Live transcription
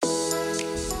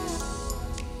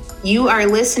You are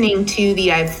listening to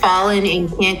the I've Fallen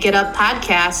and Can't Get Up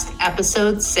podcast,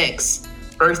 episode 6,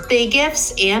 birthday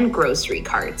gifts and grocery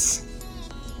carts.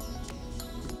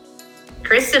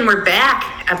 Kristen, we're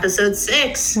back, episode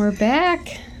 6. We're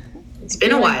back. It's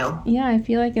been a while. Yeah, I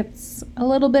feel like it's a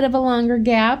little bit of a longer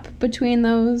gap between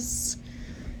those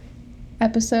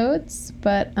episodes,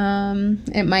 but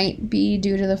it might be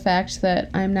due to the fact that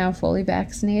I'm now fully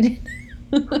vaccinated.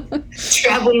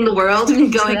 Traveling the world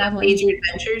and going on major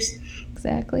adventures.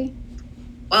 Exactly.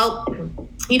 Well,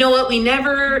 you know what? We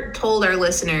never told our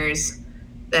listeners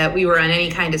that we were on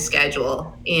any kind of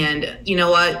schedule. And you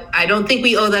know what? I don't think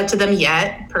we owe that to them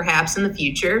yet, perhaps in the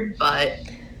future. But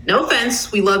no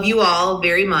offense. We love you all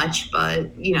very much.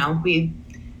 But, you know,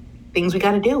 things we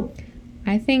got to do.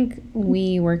 I think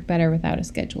we work better without a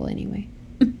schedule anyway.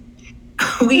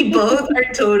 We both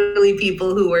are totally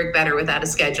people who work better without a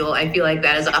schedule. I feel like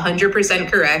that is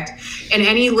 100% correct. And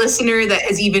any listener that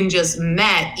has even just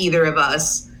met either of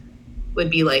us would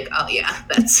be like, oh yeah,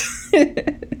 that's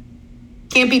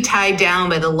can't be tied down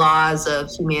by the laws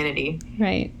of humanity.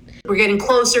 Right. We're getting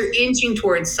closer, inching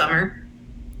towards summer,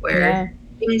 where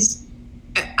things,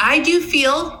 I do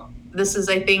feel, this is,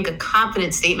 I think, a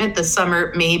confident statement, the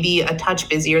summer may be a touch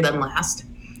busier than last.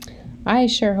 I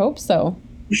sure hope so.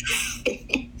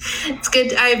 It's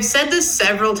good. I've said this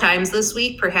several times this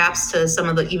week, perhaps to some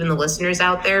of even the listeners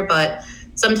out there, but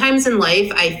sometimes in life,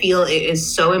 I feel it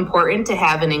is so important to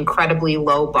have an incredibly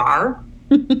low bar.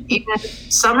 And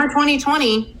summer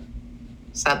 2020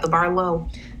 set the bar low.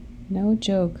 No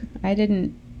joke. I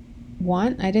didn't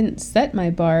set my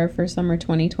bar for summer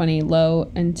 2020 low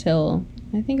until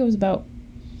I think it was about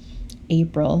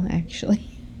April, actually.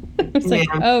 I was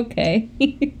like, okay.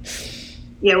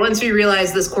 Yeah, once we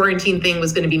realized this quarantine thing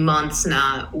was going to be months,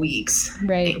 not weeks.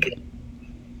 Right.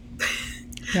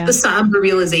 Yeah. The somber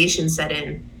realization set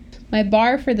in. My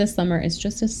bar for this summer is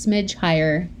just a smidge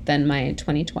higher than my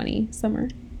 2020 summer.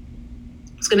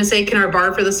 I was going to say, can our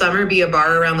bar for the summer be a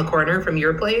bar around the corner from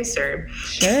your place? Or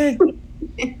Sure.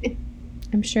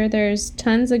 I'm sure there's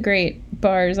tons of great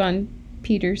bars on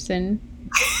Peterson.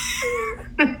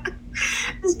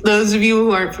 Those of you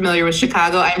who aren't familiar with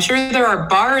Chicago, I'm sure there are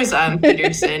bars on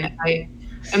Peterson.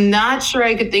 I'm not sure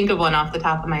I could think of one off the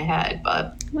top of my head,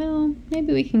 but... Well,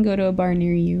 maybe we can go to a bar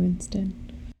near you instead.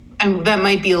 And that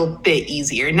might be a bit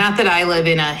easier. Not that I live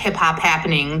in a hip-hop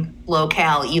happening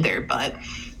locale either, but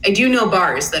I do know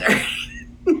bars that are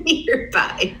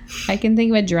nearby. I can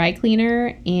think of a dry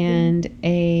cleaner and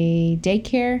a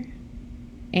daycare,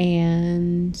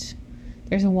 and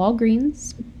there's a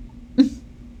Walgreens.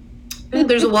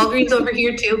 There's a Walgreens over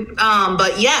here too.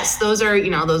 But yes, those are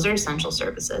essential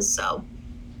services. So,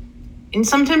 and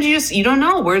sometimes you don't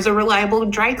know where's a reliable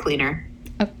dry cleaner.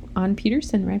 On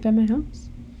Peterson, right by my house.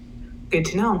 Good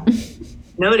to know.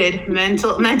 Noted.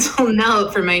 Mental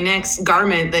note for my next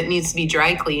garment that needs to be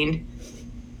dry cleaned.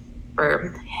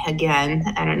 Or again,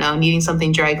 I don't know, needing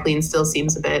something dry cleaned still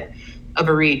seems a bit of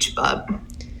a reach, but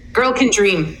girl can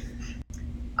dream.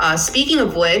 Speaking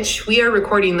of which, we are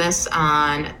recording this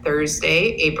on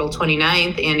Thursday, April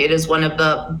 29th, and it is one of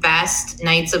the best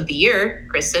nights of the year.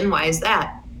 Kristen, why is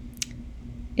that?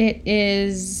 It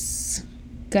is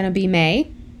going to be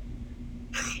May.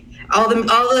 All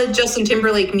the Justin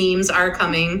Timberlake memes are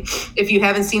coming. If you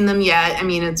haven't seen them yet, I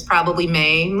mean, it's probably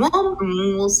May. Well,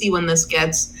 we'll see when this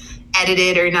gets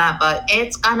edited or not, but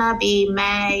it's gonna be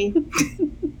May.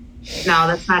 No,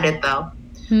 that's not it, though.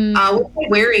 What are you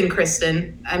wearing,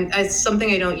 Kristen? It's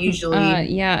something I don't usually...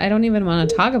 Yeah, I don't even want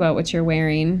to talk about what you're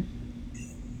wearing.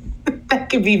 That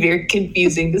could be very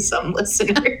confusing to some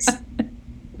listeners.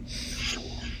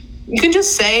 You can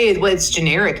just say what its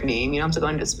generic name. You don't have to go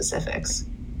into specifics.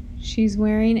 She's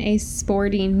wearing a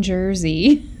sporting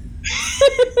jersey.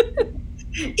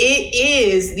 It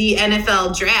is the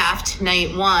NFL draft,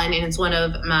 night 1, and it's one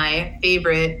of my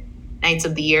favorite nights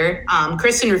of the year.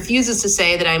 Kristen refuses to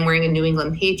say that I'm wearing a New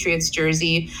England Patriots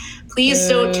jersey. Please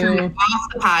don't turn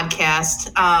off the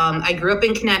podcast. I grew up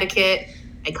in Connecticut.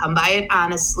 I come by it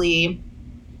honestly.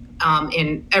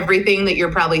 And everything that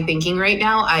you're probably thinking right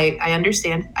now, I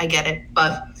understand. I get it.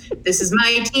 But this is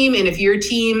my team, and if your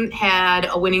team had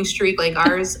a winning streak like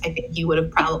ours, I think you would have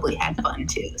probably had fun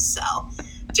too. So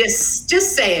just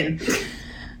saying.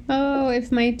 Oh,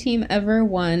 if my team ever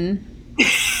won,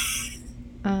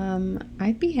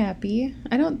 I'd be happy.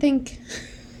 I don't think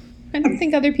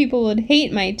other people would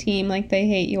hate my team like they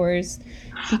hate yours.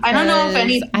 I don't know if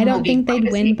any. I don't think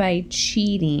they'd win by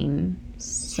cheating.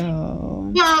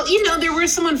 So. Well, there were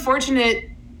some unfortunate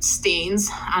stains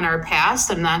on our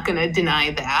past. I'm not going to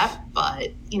deny that, but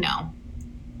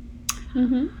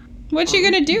Mm-hmm. What you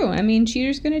gonna do? I mean,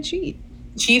 cheaters gonna cheat.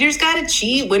 cheaters gotta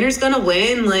cheat. Winner's gonna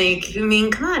win. Like, I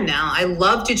mean, come on now. I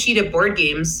love to cheat at board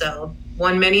games, so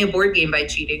won many a board game by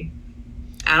cheating.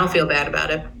 I don't feel bad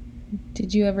about it.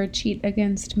 Did you ever cheat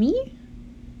against me?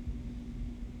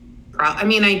 I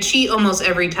mean, I cheat almost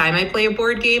every time I play a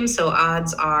board game, so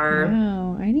odds are...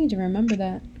 Wow, I need to remember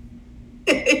that.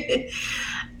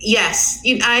 Yes,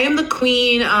 I am the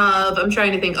queen of... I'm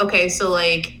trying to think. Okay, so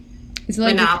like... Is it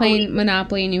like you're playing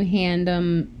Monopoly and you hand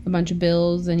them a bunch of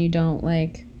bills and you don't,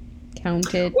 like,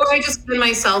 count it? Or I just give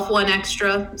myself one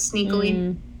extra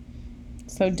sneakily.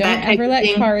 So don't ever let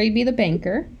Kari be the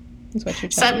banker, is what you're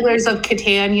telling me. Settlers of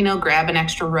Catan, grab an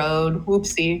extra road.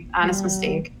 Whoopsie. Honest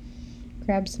mistake.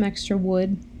 Grab some extra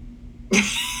wood.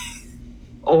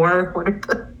 Or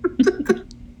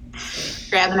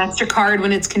grab an extra card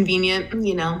when it's convenient,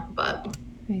 but...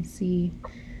 I see.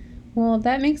 Well,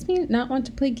 that makes me not want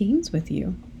to play games with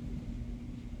you.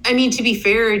 I mean, to be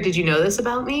fair, did you know this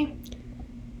about me?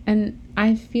 And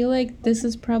I feel like this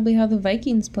is probably how the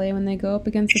Vikings play when they go up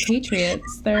against the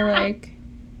Patriots. They're like,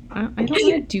 I don't want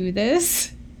to do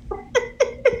this.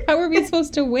 How are we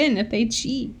supposed to win if they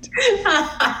cheat?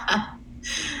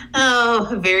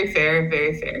 Oh, very fair,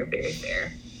 very fair, very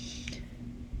fair.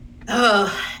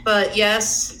 Oh, but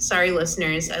yes, sorry,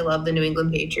 listeners. I love the New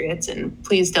England Patriots, and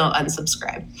please don't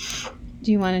unsubscribe.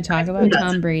 Do you want to talk about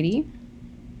Tom Brady?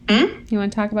 You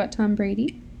want to talk about Tom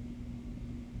Brady?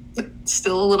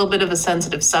 Still a little bit of a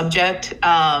sensitive subject.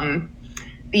 So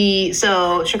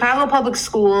Chicago Public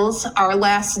Schools, our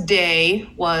last day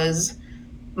was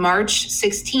March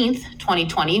 16th,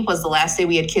 2020, was the last day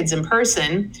we had kids in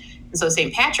person. And so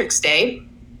St. Patrick's Day,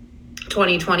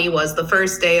 2020, was the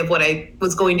first day of what I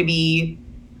was going to be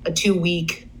a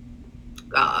 2-week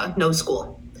no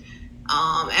school.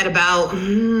 At about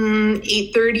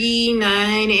 8:30,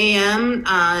 9 a.m.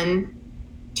 on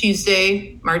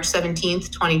Tuesday, March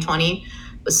 17th, 2020,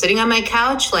 was sitting on my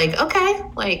couch like, okay,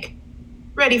 like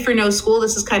ready for no school.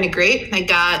 This is kind of great. I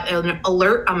got an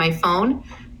alert on my phone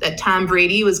that Tom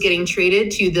Brady was getting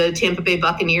traded to the Tampa Bay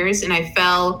Buccaneers, and I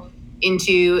fell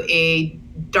into a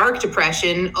dark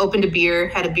depression, opened a beer,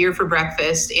 had a beer for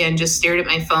breakfast, and just stared at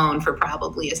my phone for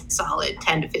probably a solid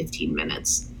 10 to 15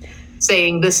 minutes,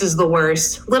 saying, this is the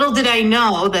worst. Little did I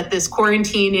know that this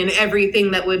quarantine and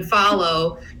everything that would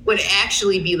follow would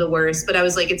actually be the worst. But I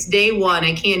was like, it's day one.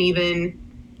 I can't even,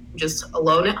 just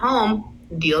alone at home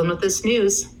dealing with this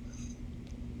news.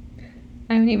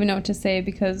 I don't even know what to say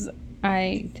because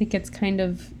I think it's kind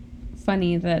of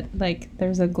funny that like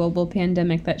there's a global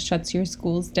pandemic that shuts your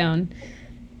schools down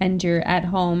and you're at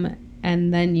home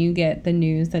and then you get the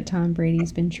news that Tom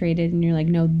Brady's been traded and you're like,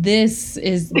 no, this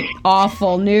is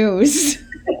awful news.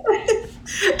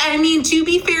 I mean, to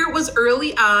be fair, it was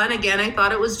early on. Again, I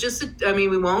thought it was just,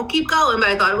 we won't keep going, but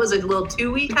I thought it was a little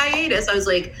 2-week hiatus. I was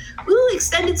like, ooh,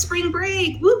 extended spring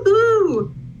break,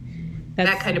 woohoo.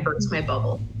 That kind of burst my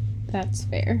bubble. That's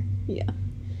fair. Yeah.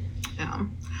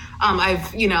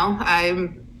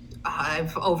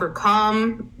 I've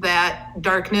overcome that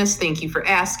darkness. Thank you for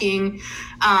asking.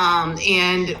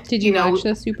 And did you watch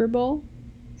the Super Bowl?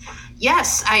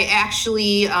 Yes, I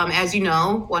actually, as you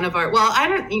know,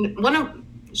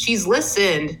 she's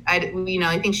listened. I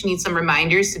think she needs some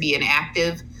reminders to be an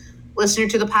active listener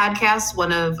to the podcast.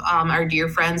 One of our dear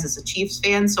friends is a Chiefs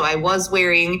fan, so I was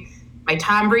wearing my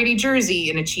Tom Brady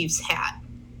jersey and a Chiefs hat.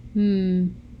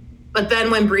 But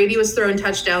then when Brady was throwing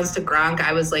touchdowns to Gronk,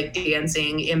 I was like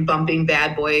dancing and bumping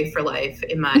Bad Boy for Life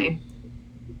in my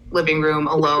living room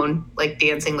alone, like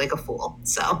dancing like a fool.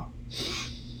 So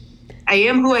I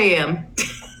am who I am.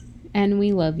 And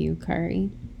we love you,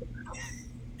 Kari.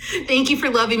 Thank you for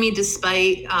loving me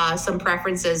despite some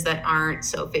preferences that aren't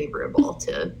so favorable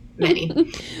to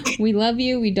many. We love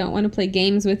you. We don't want to play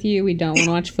games with you. We don't want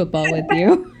to watch football with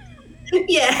you.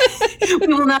 Yeah, we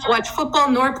will not watch football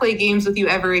nor play games with you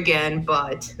ever again,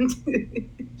 but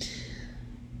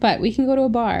we can go to a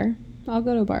bar. I'll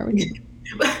go to a bar with you.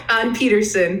 On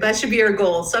Peterson. That should be our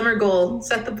goal. Summer goal.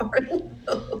 Set the bar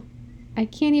low. I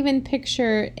can't even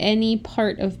picture any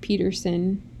part of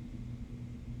Peterson.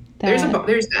 There's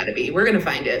got to be. We're going to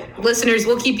find it. Listeners,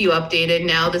 we'll keep you updated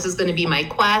now. This is going to be my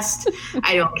quest.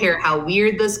 I don't care how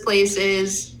weird this place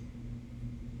is.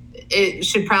 It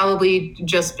should probably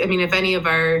if any of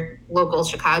our local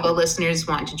Chicago listeners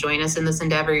want to join us in this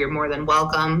endeavor, you're more than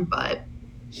welcome. But,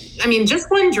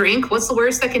 just one drink. What's the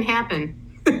worst that can happen?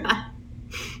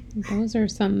 Those are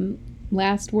some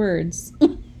last words.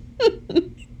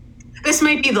 This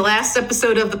might be the last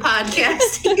episode of the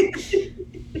podcast.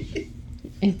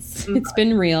 It's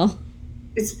been real.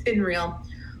 It's been real.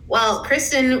 Well,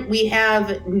 Kristen, we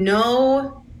have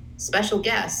no special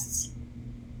guests.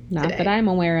 Not today. That I'm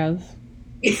aware of.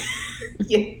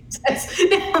 Yes.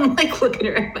 I'm like looking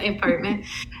around my apartment.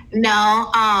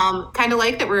 No, kind of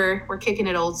like that we're kicking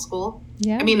it old school.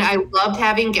 Yeah. I mean, I loved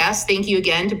having guests. Thank you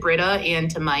again to Britta and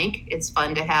to Mike. It's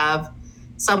fun to have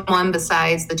someone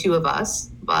besides the two of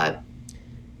us. But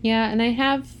yeah, and I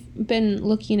have been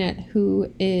looking at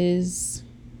who's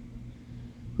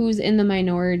in the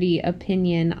minority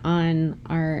opinion on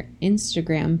our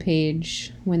Instagram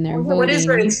page when they're voting. What is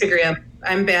our Instagram?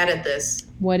 I'm bad at this.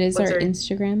 What's our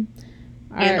Instagram?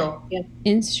 Handle. Our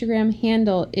Instagram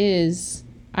handle is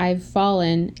I've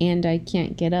fallen and I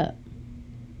can't get up.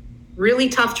 Really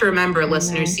tough to remember,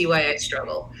 listeners. See why I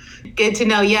struggle. Good to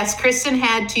know. Yes, Kristen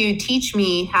had to teach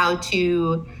me how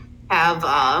to have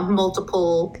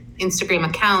multiple Instagram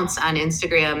accounts on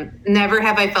Instagram. Never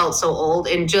have I felt so old.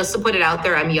 And just to put it out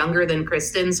there, I'm younger than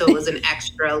Kristen, so it was an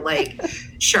extra like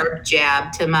sharp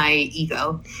jab to my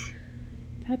ego.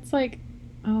 That's like,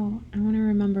 oh, I want to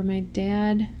remember my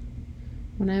dad,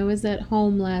 when I was at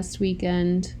home last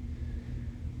weekend,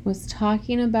 was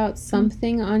talking about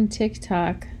something on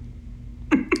TikTok.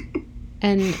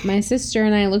 And my sister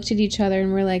and I looked at each other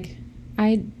and we're like,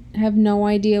 I have no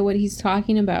idea what he's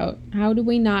talking about. How do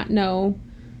we not know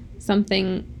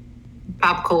something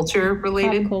pop culture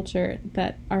related? Pop culture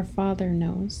that our father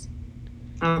knows.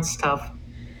 Oh, it's tough.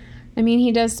 I mean,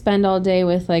 he does spend all day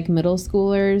with like middle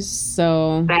schoolers,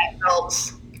 so that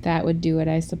helps. That would do it,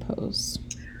 I suppose.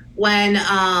 When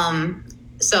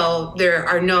so there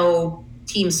are no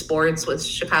team sports with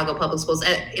Chicago Public Schools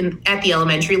at the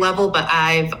elementary level, but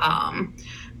I've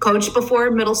coached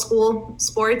before middle school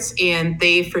sports, and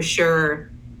they for sure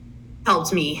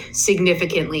helped me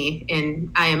significantly.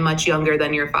 And I am much younger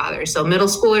than your father, so middle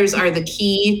schoolers are the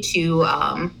key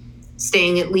to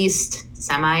staying at least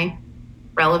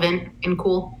semi-relevant and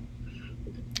cool.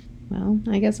 Well,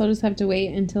 I guess I'll just have to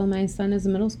wait until my son is a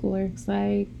middle schooler, because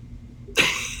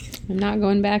I'm not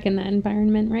going back in that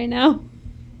environment right now.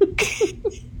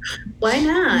 Why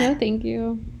not? No, thank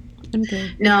you. I'm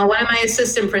good. No, one of my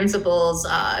assistant principals,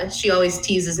 she always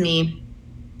teases me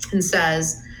and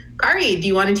says, Kari, do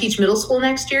you want to teach middle school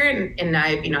next year? And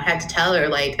I, had to tell her,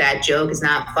 like, that joke is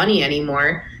not funny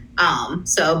anymore.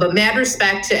 But mad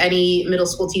respect to any middle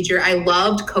school teacher. I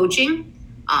loved coaching.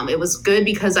 It was good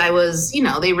because I was,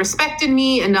 they respected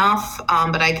me enough,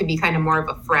 but I could be kind of more of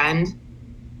a friend.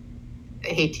 I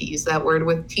hate to use that word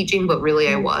with teaching, but really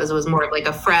I was. It was more of like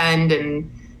a friend,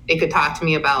 and they could talk to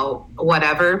me about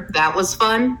whatever. That was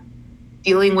fun.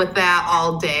 Dealing with that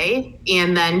all day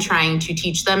and then trying to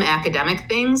teach them academic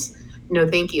things. No,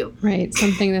 thank you. Right.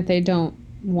 Something that they don't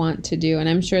want to do. And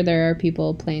I'm sure there are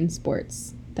people playing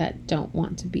sports that don't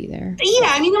want to be there. Yeah,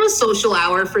 I mean, it was social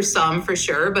hour for some, for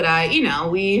sure. But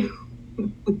we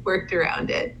worked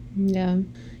around it. Yeah.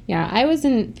 Yeah, I was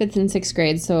in 5th and 6th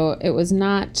grade, so it was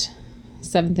not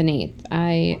 7th and 8th.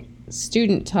 I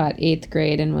student taught 8th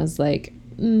grade and was like,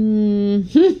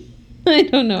 I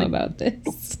don't know about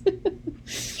this.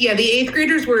 Yeah, the 8th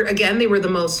graders they were the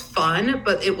most fun,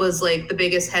 but it was like the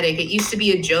biggest headache. It used to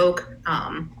be a joke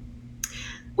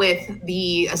with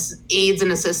the aides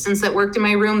and assistants that worked in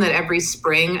my room that every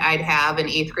spring I'd have an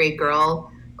 8th grade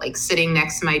girl like sitting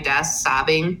next to my desk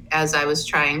sobbing as I was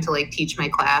trying to like teach my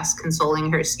class,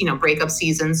 consoling her. Breakup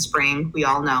season, spring, we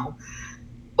all know,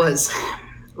 was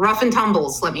rough and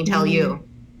tumbles, let me tell you.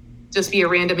 Just be a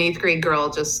random 8th grade girl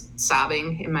just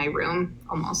sobbing in my room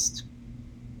almost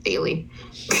daily.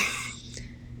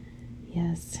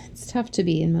 Yes, it's tough to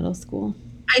be in middle school.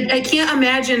 I can't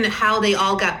imagine how they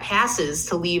all got passes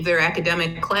to leave their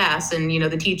academic class, and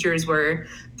the teachers were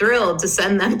thrilled to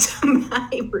send them to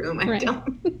my room. I don't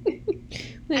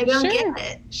get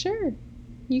it. Sure.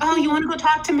 You want to go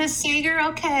talk to Miss Sager?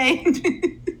 Okay.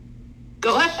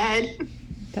 Go ahead.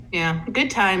 Yeah, good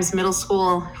times, middle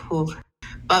school. Ooh.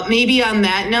 But maybe on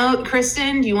that note,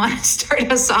 Kristen, do you want to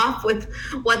start us off with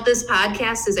what this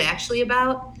podcast is actually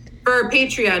about? For our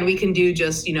Patreon, we can do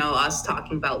just, us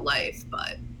talking about life,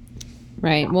 but.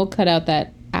 Right. We'll cut out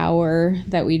that hour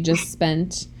that we just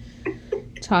spent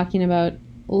talking about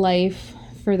life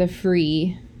for the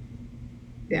free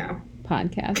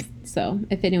podcast. So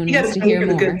if anyone wants to hear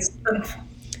more,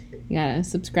 you gotta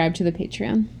subscribe to the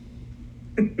Patreon.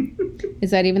 Is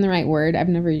that even the right word? I've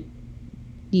never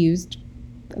used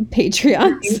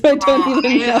Patreon, so I don't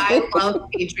even know. I love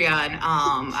Patreon.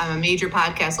 I'm a major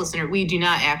podcast listener. We do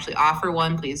not actually offer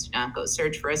one. Please do not go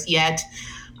search for us yet.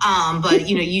 But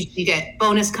you get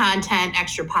bonus content,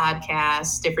 extra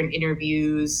podcasts, different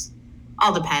interviews.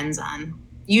 All depends on.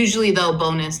 Usually, though,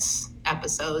 bonus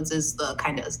episodes is the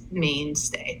kind of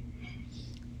mainstay.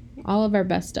 All of our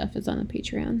best stuff is on the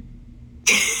Patreon.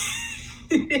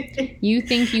 You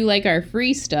think you like our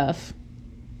free stuff?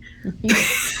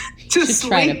 Just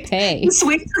try to pay. Just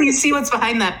wait till you see what's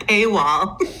behind that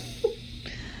paywall.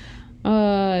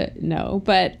 No,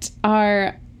 but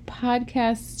our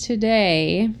podcast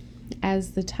today,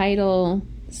 as the title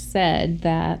said,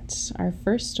 that our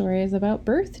first story is about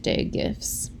birthday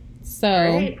gifts. So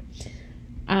right.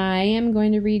 I am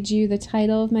going to read you the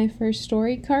title of my first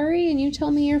story, Kari, and you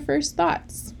tell me your first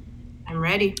thoughts. I'm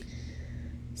ready.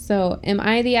 So, am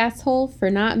I the asshole for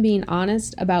not being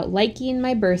honest about liking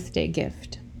my birthday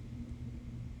gift?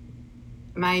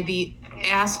 Am I the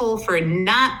asshole for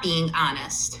not being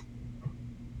honest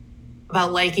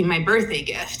about liking my birthday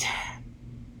gift?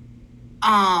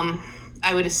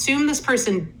 I would assume this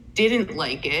person didn't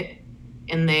like it,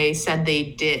 and they said they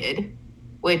did,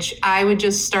 which I would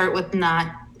just start with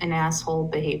not an asshole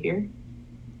behavior.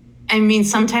 I mean,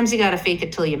 sometimes you gotta fake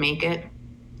it till you make it.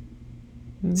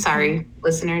 Mm-hmm. Sorry,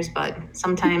 listeners, but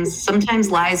sometimes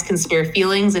lies can spare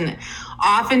feelings, and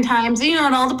oftentimes, it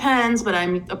all depends, but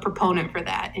I'm a proponent for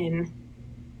that in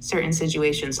certain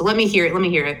situations. So let me hear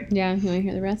it. Yeah, you want to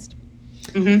hear the rest?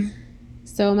 Mm-hmm.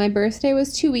 So my birthday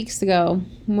was 2 weeks ago.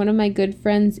 One of my good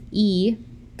friends, E,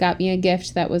 got me a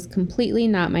gift that was completely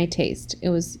not my taste. It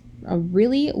was a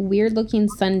really weird-looking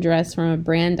sundress from a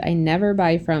brand I never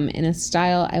buy from in a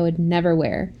style I would never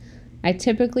wear. I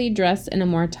typically dress in a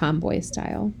more tomboy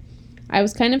style. I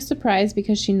was kind of surprised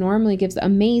because she normally gives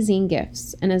amazing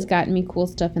gifts and has gotten me cool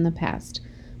stuff in the past.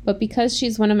 But because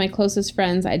she's one of my closest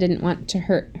friends, I didn't want to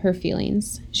hurt her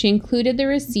feelings. She included the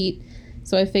receipt,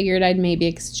 so I figured I'd maybe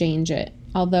exchange it,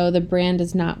 although the brand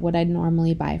is not what I'd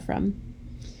normally buy from.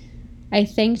 I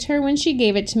thanked her when she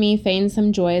gave it to me, feigned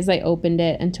some joy as I opened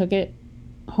it, and took it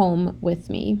home with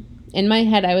me. In my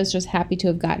head, I was just happy to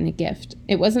have gotten a gift.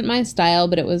 It wasn't my style,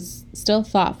 but it was still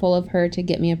thoughtful of her to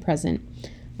get me a present.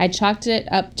 I chalked it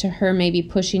up to her maybe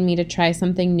pushing me to try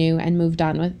something new and moved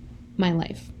on with my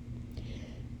life.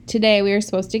 Today, we were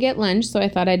supposed to get lunch, so I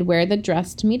thought I'd wear the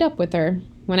dress to meet up with her.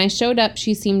 When I showed up,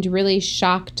 she seemed really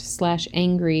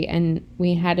shocked/angry, and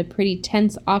we had a pretty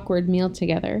tense, awkward meal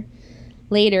together.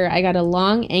 Later, I got a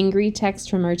long, angry text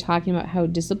from her talking about how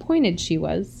disappointed she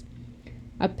was.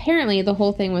 Apparently, the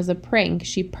whole thing was a prank.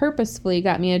 She purposefully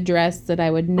got me a dress that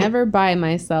I would never buy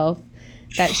myself,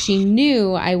 that she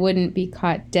knew I wouldn't be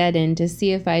caught dead in, to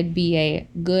see if I'd be a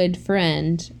good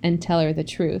friend and tell her the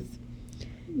truth.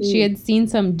 She had seen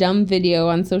some dumb video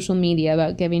on social media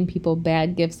about giving people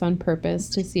bad gifts on purpose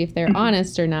to see if they're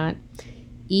honest or not.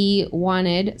 E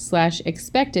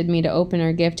wanted/expected me to open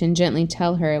her gift and gently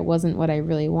tell her it wasn't what I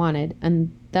really wanted,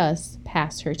 and thus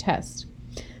pass her test.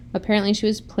 Apparently she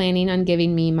was planning on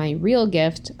giving me my real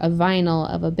gift, a vinyl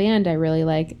of a band I really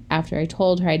like, after I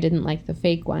told her I didn't like the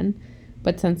fake one.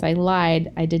 But since I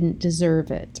lied, I didn't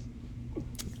deserve it.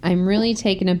 I'm really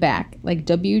taken aback. Like,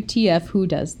 WTF, who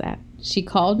does that? She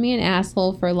called me an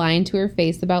asshole for lying to her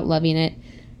face about loving it,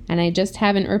 and I just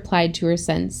haven't replied to her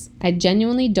since. I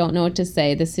genuinely don't know what to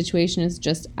say. The situation is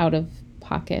just out of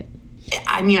pocket.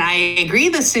 I mean, I agree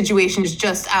the situation is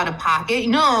just out of pocket.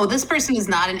 No, this person is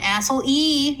not an asshole.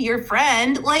 E, your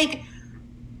friend. Like,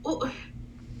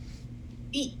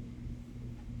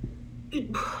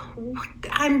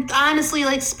 I'm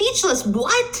honestly, speechless.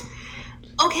 What?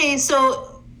 Okay, so...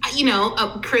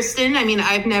 Kristen, I mean,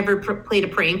 I've never played a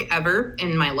prank ever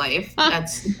in my life.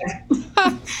 That's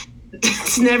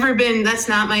that's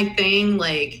not my thing.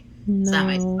 Like, no. It's not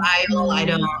my style. No. I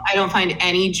don't find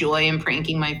any joy in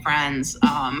pranking my friends.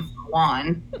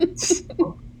 One.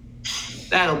 So,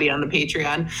 that'll be on the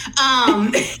Patreon.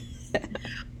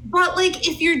 But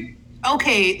if you're,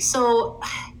 okay, so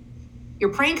your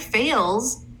prank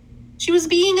fails. She was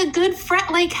being a good friend.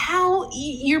 Like, how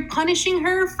you're punishing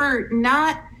her for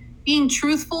not being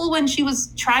truthful when she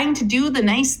was trying to do the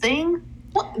nice thing?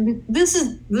 What? This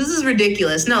is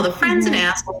ridiculous. No, the friend's an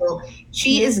asshole.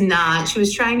 She is not. She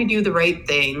was trying to do the right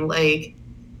thing. Like,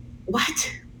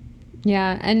 what?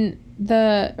 Yeah, and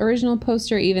the original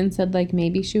poster even said,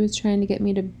 maybe she was trying to get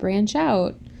me to branch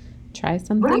out, try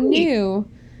something new.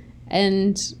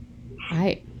 And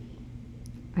I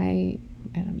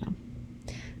don't know.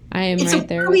 I am right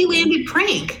there. It's a poorly landed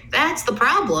prank. That's the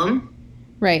problem.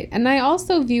 Right. And I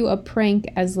also view a prank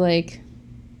as,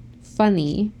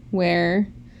 funny, where...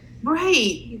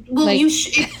 Right. Well, it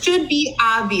should be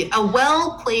obvious. A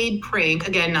well-played prank,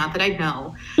 again, not that I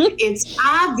know, it's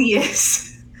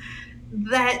obvious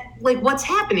that, what's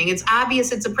happening. It's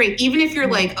obvious it's a prank. Even if you're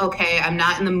okay, I'm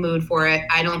not in the mood for it.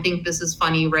 I don't think this is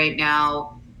funny right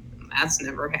now. That's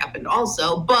never happened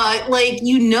also. But,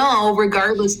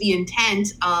 regardless the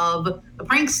intent of the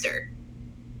prankster,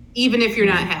 even if you're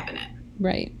not having it.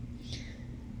 Right.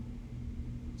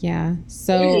 Yeah.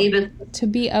 So to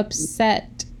be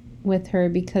upset with her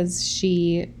because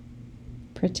she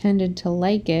pretended to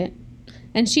like it.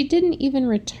 And she didn't even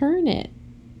return it.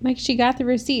 Like, she got the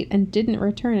receipt and didn't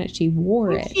return it. She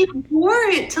wore it. She wore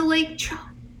it to, like,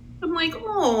 I'm like,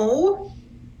 oh,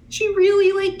 she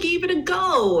really, like, gave it a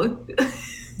go.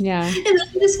 Yeah. And then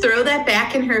you just throw that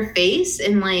back in her face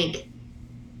and, like,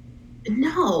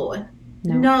 no.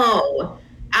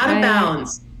 Out of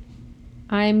bounds.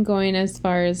 I'm going as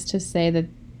far as to say that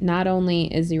not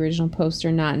only is the original poster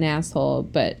not an asshole,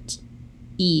 but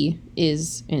E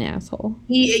is an asshole.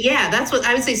 Yeah, that's what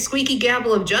I would say. Squeaky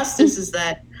gavel of justice is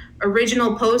that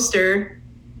original poster,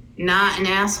 not an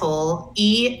asshole.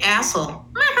 E, asshole.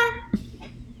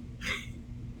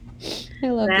 I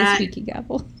love the squeaky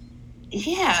gavel.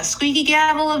 Yeah, squeaky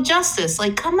gavel of justice.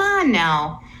 Like, come on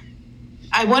now.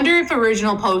 I wonder if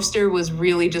original poster was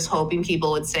really just hoping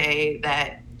people would say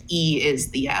that E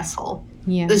is the asshole.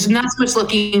 Yeah. There's not so much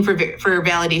looking for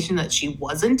validation that she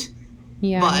wasn't.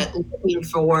 Yeah. But looking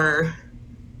for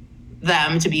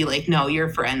them to be like, no, your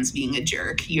friend's being a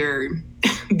jerk. You're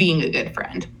being a good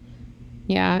friend.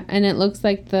 Yeah, and it looks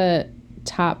like the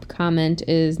top comment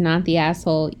is not the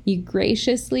asshole. You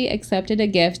graciously accepted a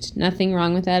gift. Nothing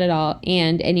wrong with that at all.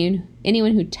 And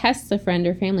anyone who tests a friend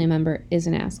or family member is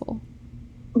an asshole.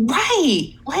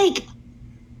 Right. Like,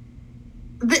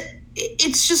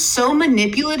 it's just so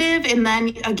manipulative. And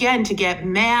then, again, to get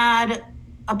mad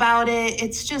about it,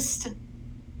 it's just...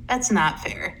 That's not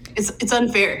fair. It's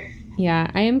unfair. Yeah,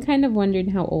 I am kind of wondering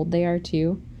how old they are,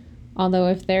 too. Although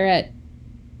if they're at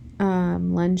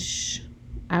lunch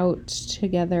out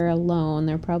together alone,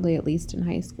 they're probably at least in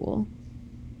high school.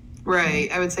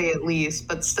 Right, I would say at least.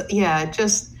 But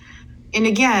and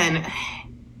again,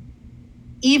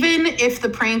 even if the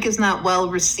prank is not well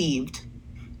received,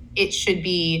 it should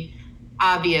be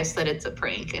obvious that it's a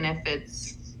prank. And if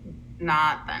it's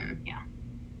not, then yeah.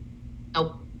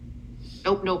 Nope.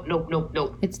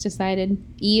 It's decided.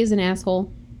 E is an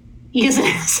asshole. E is an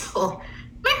asshole.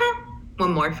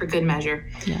 One more for good measure.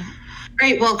 Yeah. All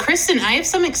right. Well, Kristen, I have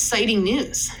some exciting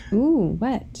news. Ooh,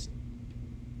 what?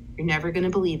 You're never going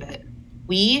to believe it.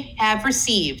 We have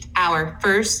received our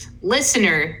first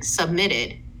listener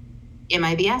submitted Am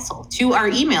I the Asshole to our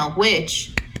email,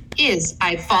 which is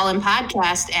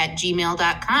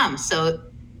I'veFallenPodcast@gmail.com. So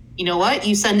you know what?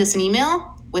 You send us an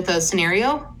email with a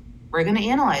scenario. We're going to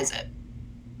analyze it.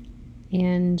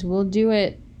 And we'll do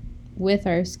it with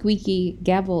our squeaky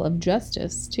gavel of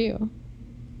justice, too.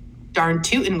 Darn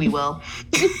tootin' we will.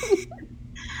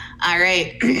 All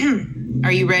right.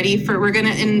 Are you ready for... We're going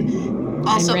to... And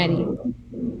also, I'm ready.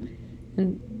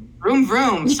 Vroom,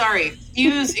 vroom. Sorry.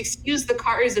 Excuse the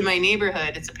cars in my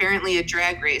neighborhood. It's apparently a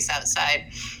drag race outside.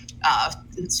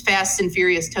 It's Fast and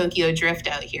Furious Tokyo Drift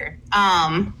out here.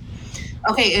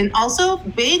 Okay, and also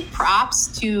big props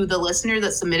to the listener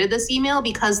that submitted this email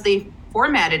because they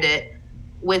formatted it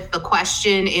with the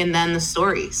question and then the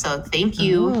story. So thank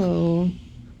you. Oh.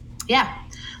 Yeah.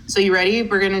 So you ready?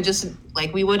 We're going to just,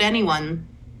 like we would any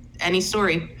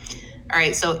story. All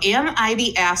right, so am I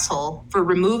the asshole for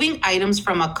removing items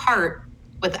from a cart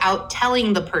without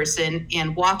telling the person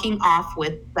and walking off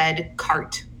with said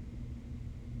cart?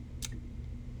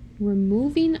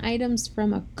 Removing items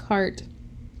from a cart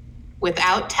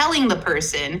without telling the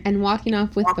person. And walking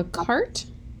off with the cart?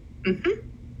 Mm-hmm.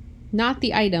 Not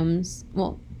the items.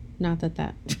 Well, not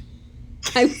that.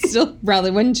 I still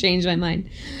probably wouldn't change my mind.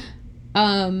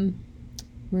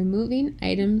 Removing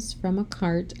items from a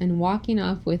cart and walking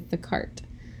off with the cart.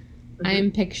 Mm-hmm. I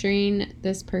am picturing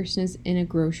this person is in a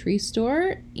grocery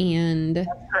store, and that's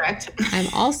correct. I'm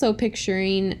also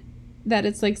picturing that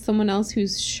it's like someone else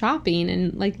who's shopping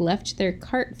and like left their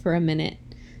cart for a minute.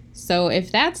 So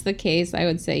if that's the case, I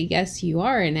would say, yes, you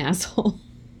are an asshole.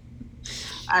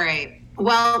 All right.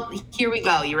 Well, here we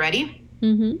go. You ready?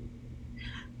 Mm-hmm.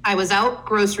 I was out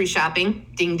grocery shopping,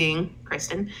 ding, ding,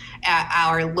 Kristen, at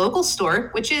our local store,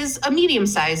 which is a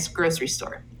medium-sized grocery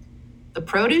store. The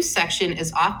produce section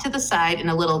is off to the side in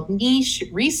a little niche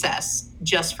recess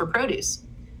just for produce.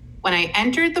 When I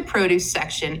entered the produce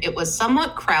section, it was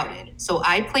somewhat crowded, so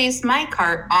I placed my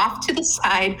cart off to the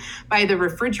side by the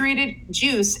refrigerated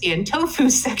juice and tofu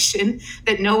section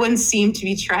that no one seemed to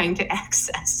be trying to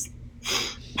access.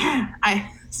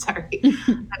 I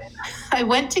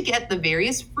went to get the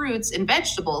various fruits and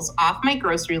vegetables off my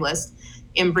grocery list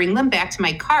and bring them back to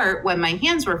my cart when my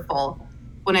hands were full.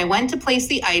 When I went to place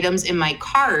the items in my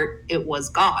cart, it was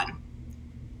gone.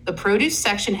 The produce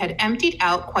section had emptied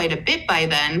out quite a bit by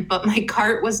then, but my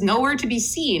cart was nowhere to be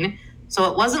seen, so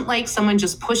it wasn't like someone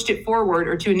just pushed it forward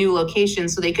or to a new location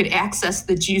so they could access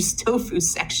the juice tofu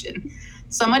section.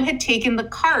 Someone had taken the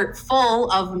cart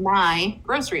full of my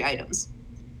grocery items.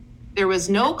 There was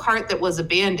no cart that was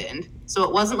abandoned, so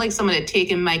it wasn't like someone had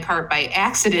taken my cart by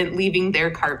accident, leaving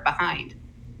their cart behind.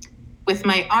 With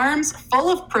my arms full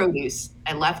of produce,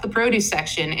 I left the produce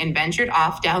section and ventured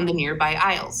off down the nearby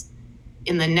aisles.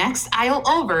 In the next aisle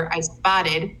over, I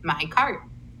spotted my cart.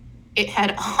 It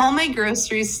had all my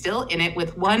groceries still in it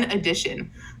with one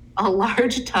addition, a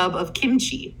large tub of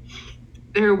kimchi.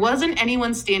 There wasn't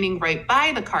anyone standing right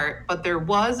by the cart, but there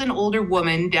was an older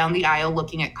woman down the aisle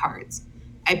looking at cards.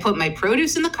 I put my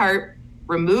produce in the cart,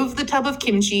 removed the tub of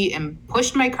kimchi, and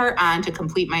pushed my cart on to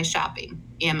complete my shopping.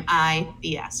 Am I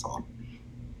the asshole?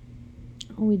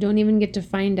 We don't even get to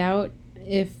find out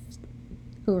if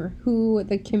who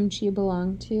the kimchi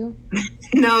belonged to.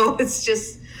 No, it's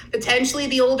just potentially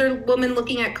the older woman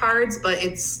looking at cards, but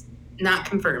it's not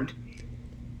confirmed.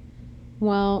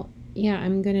 Well, yeah,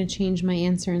 I'm going to change my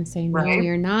answer and say, no,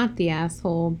 you're not the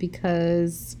asshole,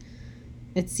 because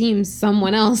it seems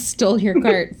someone else stole your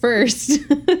cart first.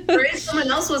 Or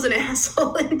someone else was an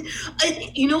asshole. And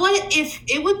you know what? If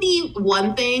it would be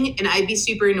one thing, and I'd be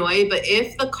super annoyed, but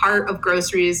if the cart of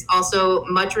groceries, also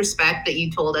much respect that you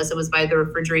told us it was by the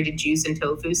refrigerated juice and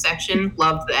tofu section.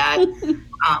 Loved that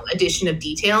addition of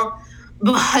detail.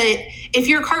 But if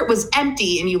your cart was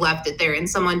empty and you left it there and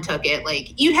someone took it,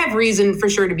 like, you'd have reason for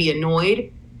sure to be annoyed.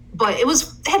 But it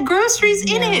had groceries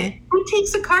in it. Who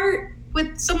takes a cart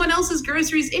with someone else's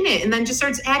groceries in it and then just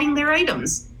starts adding their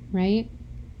items? Right?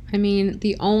 I mean,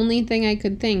 the only thing I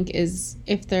could think is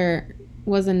if there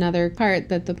was another cart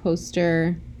that the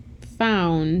poster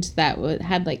found that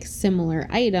had like similar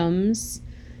items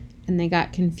and they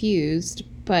got confused,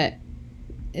 but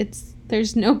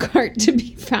there's no cart to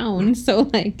be found. So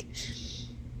like,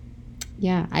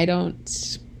 yeah, I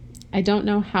don't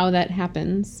know how that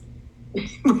happens.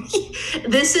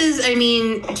 This is, I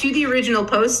mean, to the original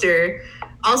poster,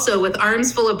 also with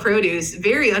arms full of produce,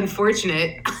 very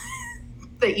unfortunate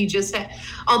that you just had.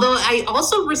 Although I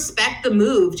also respect the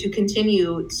move to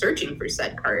continue searching for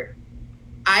said cart.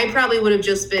 I probably would have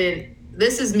just been,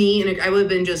 this is me, and I would have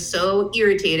been just so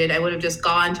irritated. I would have just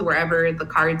gone to wherever the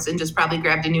carts and just probably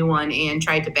grabbed a new one and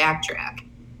tried to backtrack.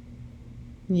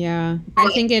 Yeah, I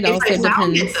think it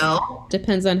also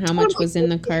depends on how much was in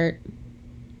the cart.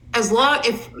 As long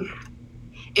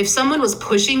if someone was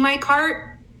pushing my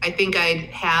cart, I think I'd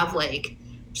have like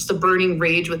just a burning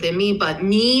rage within me. But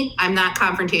me, I'm not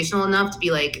confrontational enough to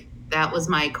be like, that was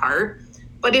my cart.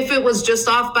 But if it was just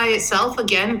off by itself,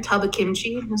 again, a tub of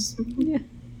kimchi, yeah.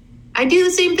 I do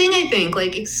the same thing, I think.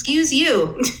 Like, excuse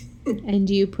you. And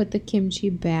do you put the kimchi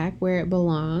back where it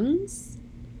belongs?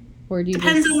 Or do you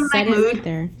Depends just on set my it mood.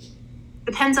 there?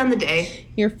 Depends on the day.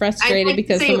 You're frustrated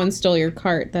because someone stole your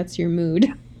cart. That's your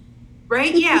mood.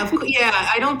 Right? Yeah. Yeah,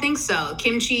 I don't think so.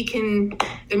 Kimchi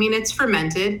it's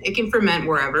fermented. It can ferment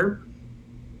wherever.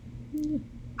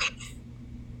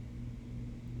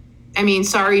 I mean,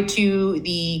 sorry to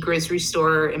the grocery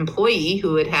store employee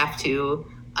who would have to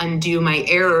undo my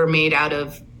error made out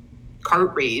of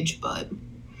cart rage, but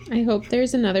I hope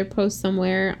there's another post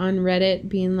somewhere on Reddit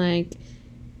being like,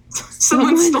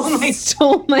 someone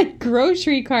stole my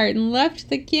grocery cart and left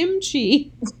the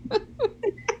kimchi.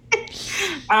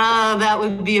 That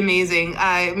would be amazing.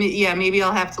 Maybe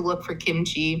I'll have to look for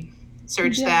kimchi.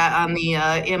 Search that on the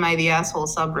Am I the Asshole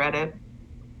subreddit.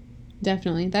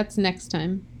 Definitely. That's next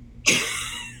time.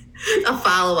 A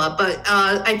follow-up. But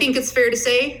I think it's fair to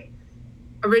say,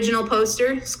 original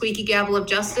poster, squeaky gavel of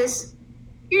justice,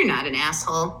 you're not an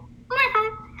asshole.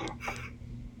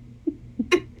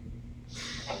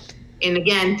 And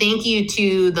again, thank you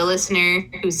to the listener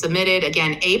who submitted.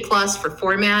 Again, A+ for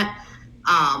format.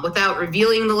 Without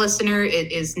revealing the listener,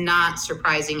 it is not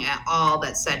surprising at all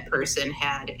that said person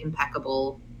had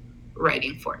impeccable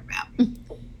writing format.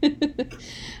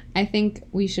 I think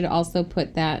we should also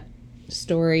put that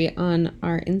story on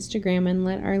our Instagram and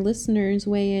let our listeners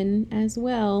weigh in as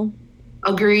well.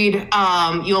 Agreed.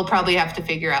 You'll probably have to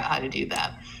figure out how to do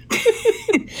that.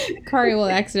 Kari will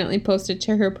accidentally post it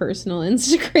to her personal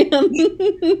Instagram.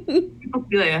 I'll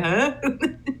be like,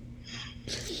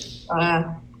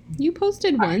 huh? You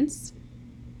posted once.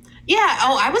 Yeah.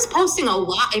 Oh, I was posting a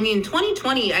lot. I mean,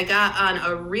 2020, I got on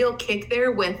a real kick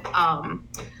there with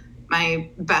my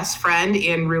best friend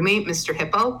and roommate, Mr.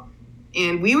 Hippo.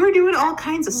 And we were doing all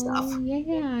kinds of stuff. Oh,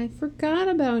 yeah. I forgot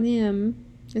about him.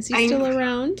 Is he still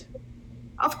around?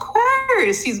 Of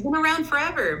course. He's been around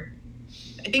forever.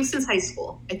 I think since high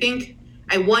school. I think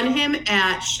I won him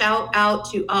at shout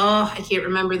out to, I can't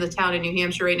remember the town in New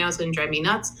Hampshire right now. It's going to drive me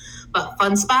nuts. But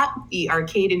Fun Spot, the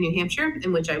arcade in New Hampshire,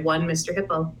 in which I won Mr.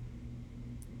 Hippo.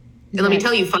 And let me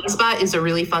tell you, Fun Spot is a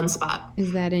really fun spot.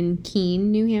 Is that in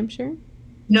Keene, New Hampshire?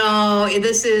 No,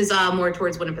 this is more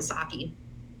towards Winnipesaukee,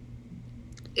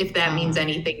 if that means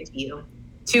anything to you.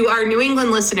 To our New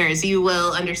England listeners, you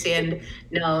will understand,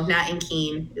 no, not in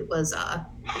Keene. It was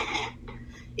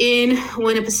in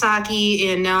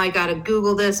Winnipesaukee, and now I gotta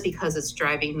Google this because it's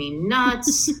driving me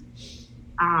nuts.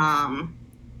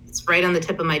 It's right on the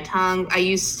tip of my tongue.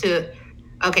 It's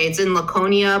in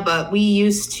Laconia, but we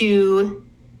used to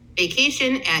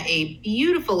vacation at a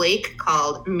beautiful lake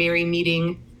called Merry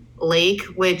Meeting Lake,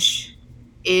 which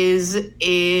is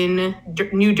in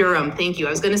New Durham. Thank you. I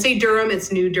was going to say Durham.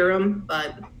 It's New Durham,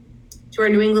 but to our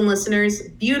New England listeners,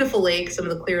 beautiful lake, some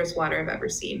of the clearest water I've ever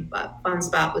seen, but fun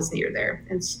spot was near there.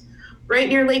 It's right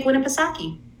near Lake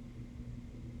Winnipesaukee.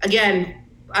 Again,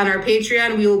 on our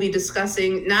Patreon, we will be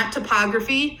discussing not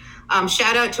topography.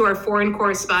 Shout out to our foreign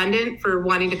correspondent for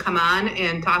wanting to come on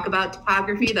and talk about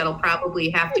topography. That'll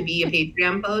probably have to be a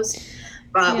Patreon post.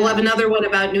 But we'll have another one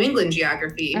about New England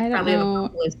geography. I don't know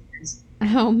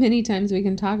how many times we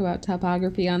can talk about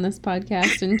topography on this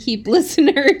podcast and keep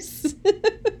listeners.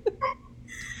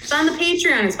 It's on the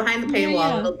Patreon. It's behind the paywall.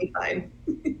 Yeah. It'll be fine.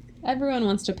 Everyone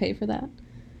wants to pay for that.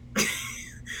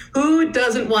 Who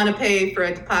doesn't want to pay for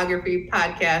a topography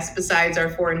podcast besides our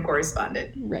foreign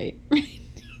correspondent? Right.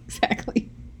 Exactly.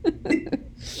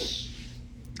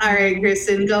 All right,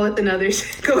 Kristen, go with another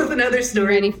story.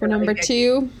 Ready for number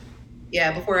 2?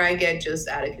 Yeah, before I get just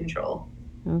out of control.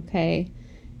 Okay.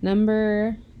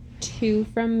 Number 2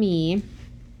 from me.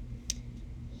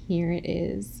 Here it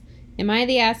is. Am I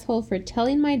the asshole for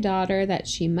telling my daughter that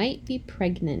she might be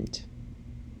pregnant?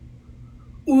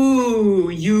 Ooh,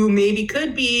 you maybe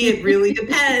could be. It really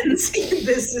depends.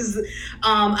 This is,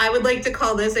 I would like to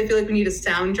call this, I feel like we need a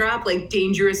sound drop, like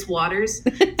dangerous waters.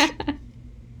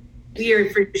 We are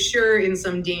for sure in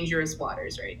some dangerous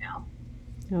waters right now.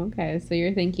 Okay, so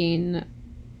you're thinking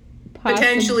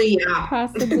potentially, yeah.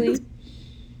 Possibly.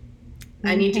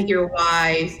 I need to hear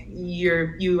why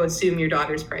you assume your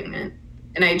daughter's pregnant.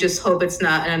 And I just hope it's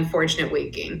not an unfortunate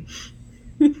weight gain.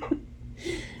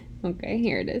 Okay,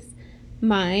 here it is.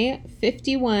 My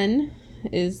 51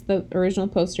 is the original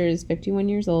poster is 51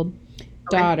 years old.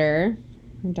 Daughter,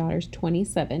 her daughter's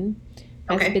 27,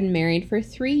 has been married for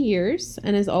 3 years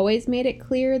and has always made it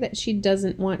clear that she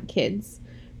doesn't want kids.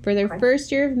 For their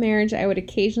first year of marriage, I would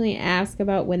occasionally ask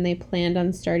about when they planned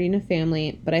on starting a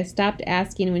family, but I stopped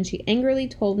asking when she angrily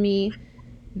told me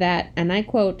that, and I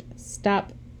quote,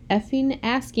 "Stop effing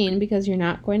asking because you're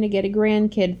not going to get a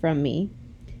grandkid from me."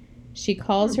 She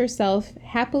calls herself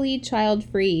happily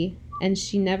child-free, and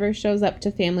she never shows up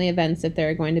to family events if there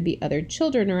are going to be other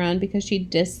children around because she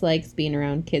dislikes being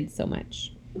around kids so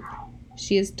much.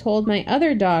 She has told my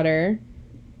other daughter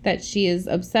that she is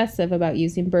obsessive about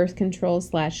using birth control /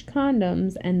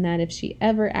 condoms, and that if she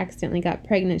ever accidentally got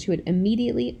pregnant, she would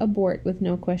immediately abort with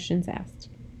no questions asked.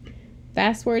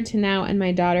 Fast forward to now, and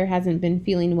my daughter hasn't been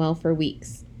feeling well for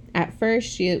weeks. At first,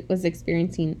 she was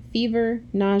experiencing fever,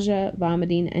 nausea,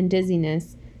 vomiting, and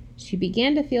dizziness. She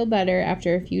began to feel better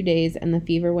after a few days, and the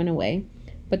fever went away,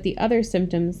 but the other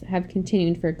symptoms have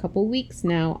continued for a couple weeks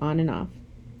now, on and off.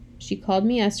 She called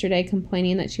me yesterday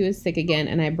complaining that she was sick again,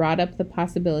 and I brought up the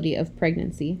possibility of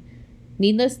pregnancy.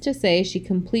 Needless to say, she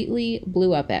completely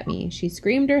blew up at me. She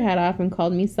screamed her head off and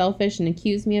called me selfish and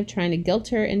accused me of trying to guilt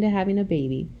her into having a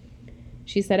baby.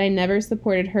 She said I never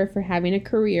supported her for having a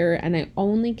career, and I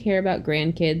only care about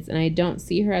grandkids, and I don't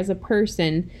see her as a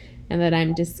person, and that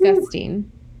I'm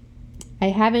disgusting. I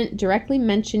haven't directly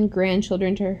mentioned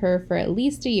grandchildren to her for at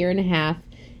least a year and a half.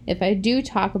 If I do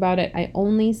talk about it, I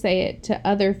only say it to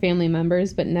other family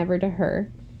members, but never to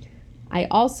her. I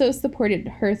also supported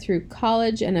her through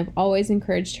college and have always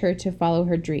encouraged her to follow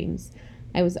her dreams.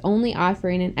 I was only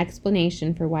offering an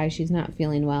explanation for why she's not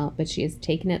feeling well, but she has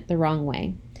taken it the wrong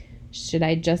way. Should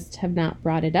I just have not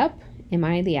brought it up? Am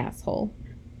I the asshole?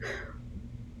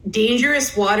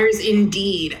 Dangerous waters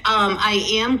indeed. I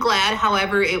am glad,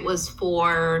 however, it was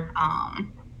for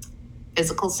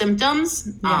physical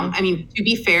symptoms. Yeah. I mean, to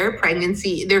be fair,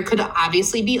 pregnancy, there could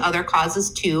obviously be other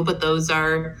causes too, but those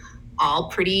are all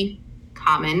pretty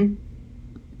common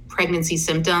pregnancy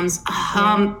symptoms.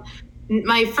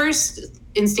 My first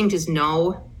instinct is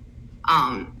no,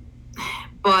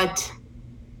 but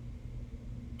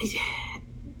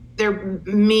there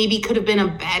maybe could have been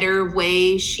a better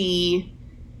way she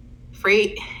phrased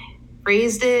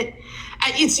it.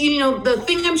 It's, the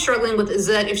thing I'm struggling with is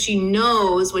that if she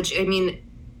knows, which, I mean,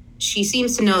 she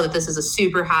seems to know that this is a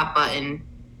super hot button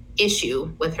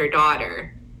issue with her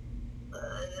daughter.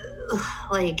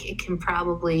 It can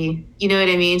probably, you know what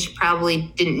I mean? She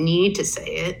probably didn't need to say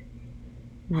it.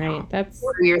 Right.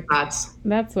 What are your thoughts?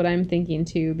 That's what I'm thinking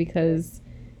too, because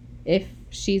if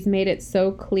she's made it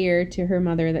so clear to her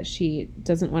mother that she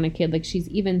doesn't want a kid. Like, she's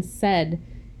even said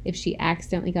if she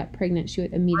accidentally got pregnant, she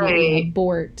would immediately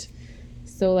abort.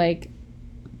 So, like,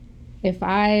 if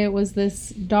I was this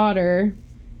daughter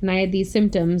and I had these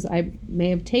symptoms, I may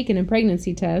have taken a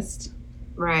pregnancy test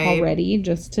already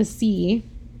just to see.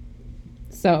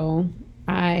 So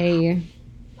I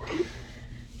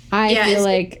feel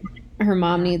like her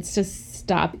mom needs to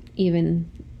stop even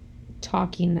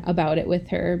talking about it with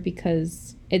her,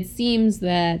 because it seems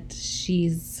that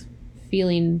she's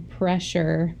feeling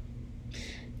pressure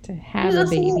to have a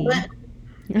baby.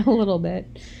 A little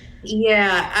bit.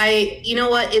 Yeah, you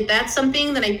know what? That's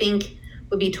something that I think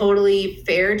would be totally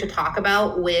fair to talk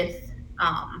about with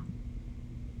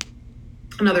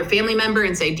another family member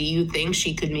and say, do you think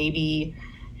she could maybe,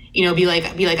 you know, be like,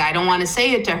 I don't want to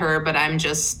say it to her, but I'm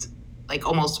just like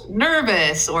almost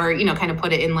nervous, or, you know, kind of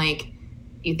put it in like,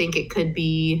 you think it could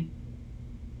be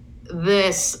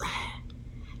this?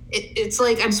 It's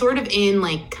like I'm sort of in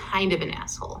like kind of an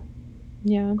asshole.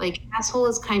 Yeah. Like, asshole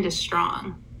is kind of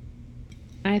strong.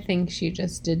 I think she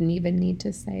just didn't even need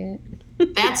to say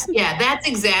it. That's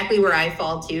exactly where I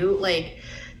fall too. Like,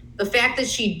 the fact that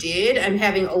she did, I'm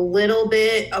having a little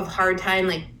bit of hard time,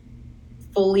 like,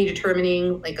 fully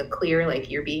determining like a clear, like,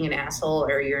 you're being an asshole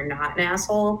or you're not an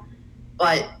asshole.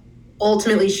 But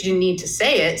ultimately she didn't need to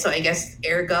say it. So I guess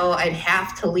ergo I'd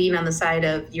have to lean on the side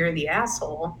of you're the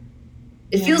asshole.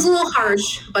 It feels a little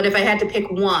harsh, but if I had to pick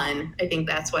one, I think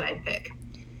that's what I'd pick.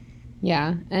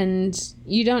 Yeah, and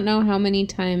you don't know how many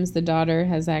times the daughter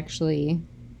has actually,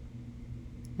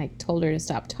 like, told her to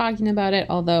stop talking about it,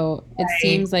 although it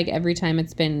seems like every time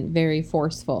it's been very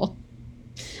forceful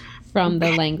from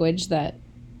the language that...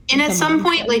 And at some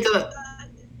point, like,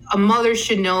 a mother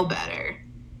should know better.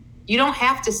 You don't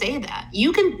have to say that.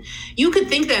 You could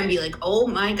think that and be like, oh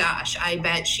my gosh, I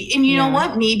bet she... And you know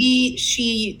what? Maybe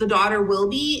the daughter will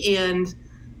be, and...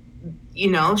 you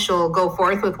know, she'll go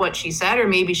forth with what she said, or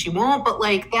maybe she won't. But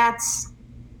like, that's,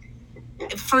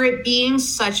 for it being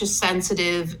such a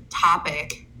sensitive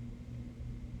topic,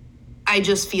 I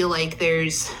just feel like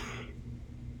there's,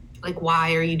 like,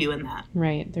 why are you doing that?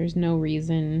 Right. There's no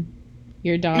reason.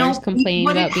 Your daughter's complaining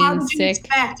about being sick.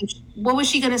 What was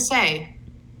she going to say?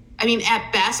 I mean,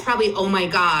 at best, probably, oh my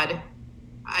God,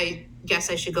 I guess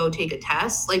I should go take a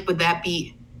test. Like, would that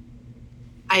be,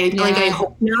 I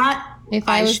hope not. If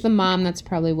I was the mom, that's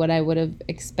probably what I would have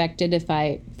expected if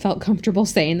I felt comfortable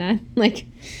saying that. Like,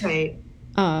 right.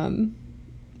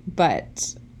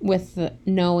 But with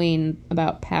knowing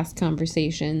about past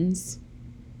conversations,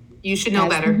 you should know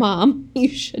better. Mom, you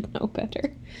should know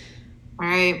better. All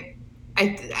right.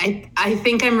 I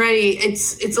think I'm ready.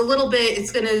 It's a little bit.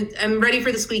 I'm ready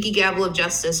for the squeaky gavel of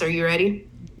justice. Are you ready?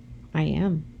 I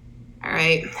am. All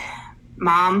right,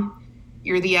 Mom,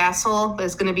 you're the asshole, but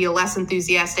it's going to be a less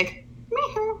enthusiastic.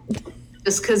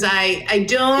 Just because I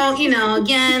don't, you know,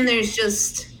 again, there's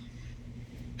just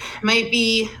might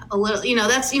be a little, you know,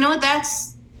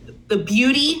 that's the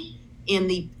beauty and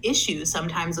the issue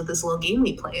sometimes with this little game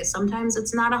we play. Sometimes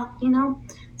it's not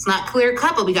it's not clear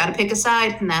cut, but we got to pick a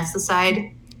side, and that's the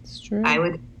side I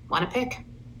would want to pick.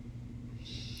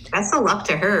 That's the luck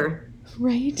to her.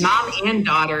 Right. Mom and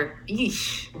daughter.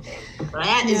 Eesh.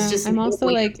 That is just. I'm also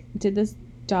like, did this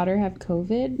daughter have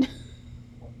COVID?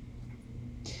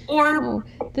 Or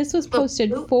this was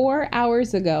posted 4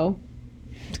 hours ago.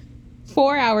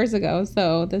 4 hours ago.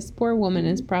 So this poor woman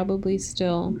is probably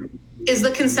still... Is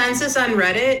the consensus on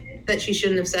Reddit that she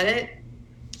shouldn't have said it?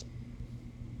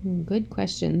 Good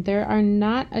question. There are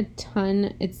not a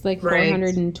ton. It's like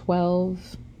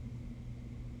 412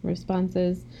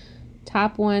 responses.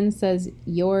 Top one says,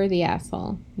 you're the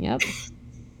asshole. Yep.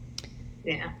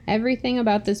 Yeah. Everything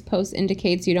about this post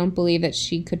indicates you don't believe that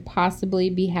she could possibly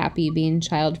be happy being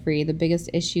child-free. The biggest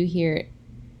issue here,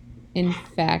 in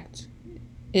fact,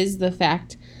 is the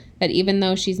fact that even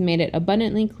though she's made it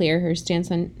abundantly clear her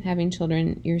stance on having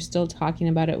children, you're still talking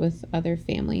about it with other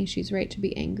family. She's right to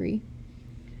be angry.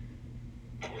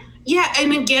 Yeah,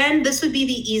 and again, this would be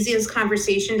the easiest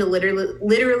conversation to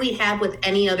literally have with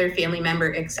any other family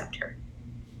member except her.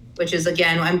 Which is,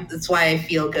 again, that's why I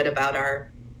feel good about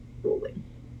our ruling.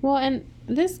 Well, and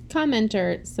this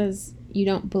commenter says you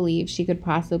don't believe she could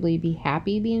possibly be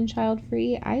happy being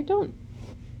child-free. I'm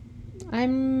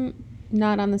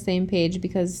not on the same page,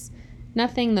 because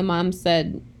nothing the mom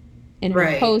said in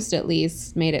her post, at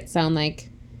least, made it sound like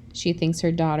she thinks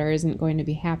her daughter isn't going to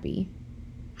be happy.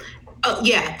 Oh,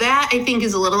 yeah, that I think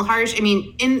is a little harsh. I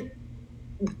mean, in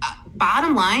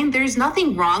bottom line, there's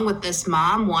nothing wrong with this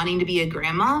mom wanting to be a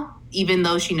grandma, even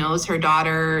though she knows her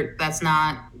daughter, that's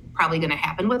not probably going to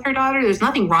happen with her daughter. There's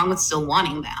nothing wrong with still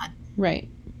wanting that. Right.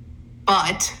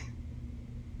 But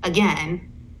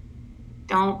again,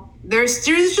 there's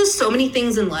just so many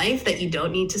things in life that you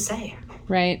don't need to say.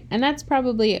 Right. And that's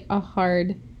probably a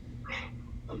hard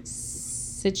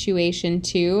situation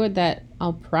too, that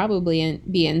I'll probably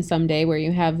be in someday, where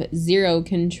you have zero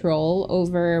control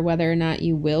over whether or not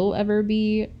you will ever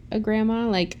be a grandma.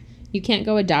 Like, you can't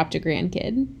go adopt a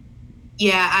grandkid.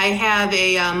 Yeah, I have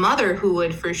a mother who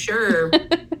would for sure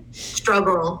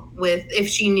struggle with if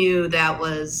she knew that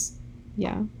was,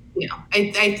 yeah.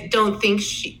 I don't think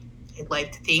I'd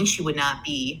like to think she would not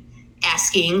be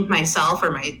asking myself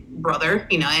or my brother,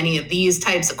 any of these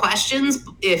types of questions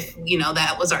if,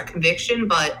 that was our conviction.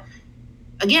 But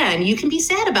again, you can be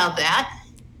sad about that,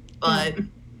 but yeah,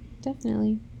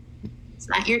 definitely. It's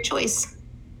not your choice.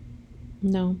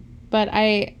 No, but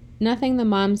nothing the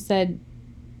mom said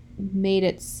made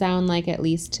it sound like, at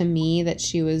least to me, that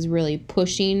she was really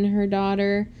pushing her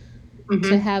daughter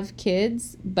to have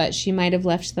kids, but she might have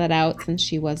left that out since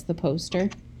she was the poster.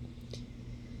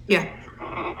 Yeah.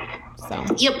 So.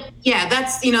 Yep. Yeah,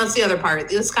 that's the other part.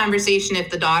 This conversation,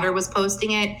 if the daughter was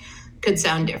posting it, could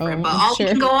sound different. But all we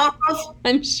can go off of,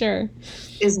 I'm sure,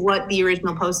 is what the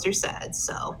original poster said.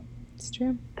 So it's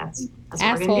true. That's what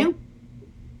we're gonna do.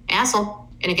 Asshole.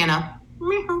 And again,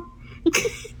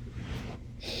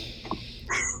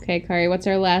 Okay, Kari, what's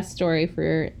our last story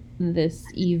for this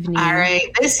evening? All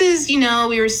right. This is,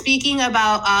 we were speaking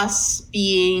about us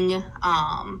being,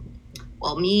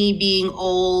 me being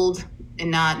old and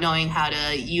not knowing how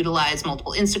to utilize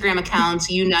multiple Instagram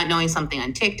accounts, you not knowing something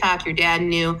on TikTok your dad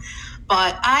knew.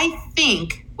 But I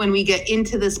think when we get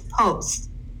into this post,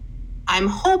 I'm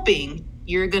hoping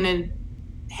you're going to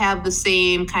have the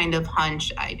same kind of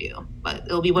hunch I do. But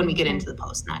it'll be when we get into the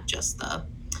post, not just the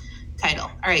title.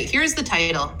 All right, here's the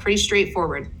title. Pretty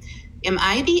straightforward. Am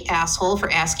I the asshole for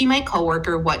asking my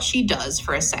coworker what she does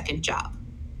for a second job?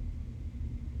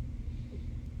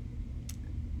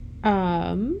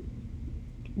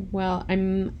 Well,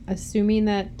 I'm assuming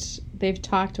that they've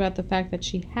talked about the fact that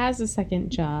she has a second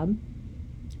job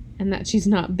and that she's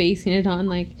not basing it on,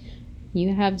 like,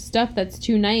 you have stuff that's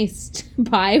too nice to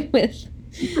buy with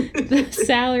the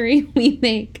salary we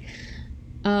make.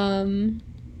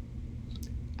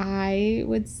 I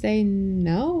would say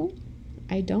no.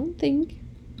 I don't think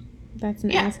that's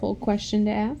an asshole question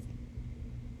to ask.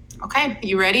 Okay,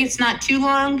 you ready? It's not too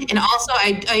long. And also,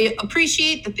 I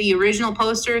appreciate that the original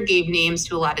poster gave names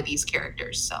to a lot of these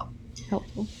characters. So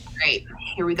helpful. All right,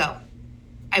 here we go.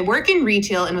 I work in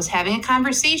retail and was having a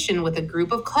conversation with a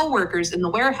group of coworkers in the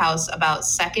warehouse about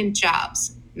second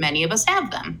jobs. Many of us have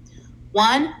them.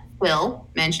 One, Will,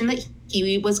 mentioned that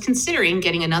he was considering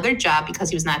getting another job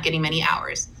because he was not getting many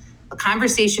hours. The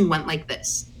conversation went like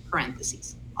this,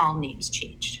 parentheses, all names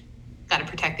changed. Got to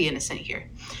protect the innocent here.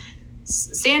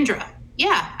 Sandra,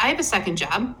 yeah, I have a second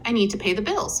job. I need to pay the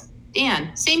bills.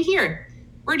 Dan, same here.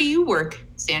 Where do you work,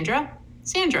 Sandra?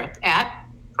 Sandra, at,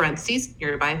 parentheses,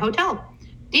 nearby hotel.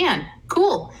 Dan,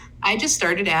 cool. I just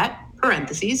started at,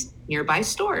 parentheses, nearby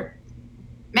store.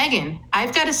 Megan,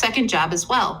 I've got a second job as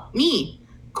well. Me,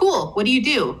 cool. What do you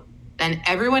do? Then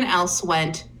everyone else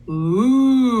went,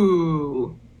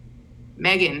 ooh.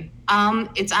 Megan,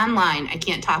 it's online. I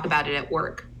can't talk about it at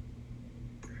work.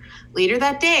 Later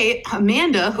that day,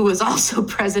 Amanda, who was also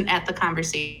present at the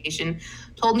conversation,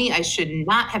 told me I should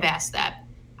not have asked that.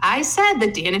 I said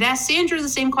that Dan had asked Sandra the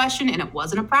same question and it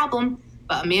wasn't a problem,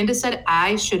 but Amanda said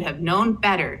I should have known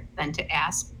better than to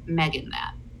ask Megan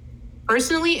that.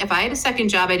 Personally, if I had a second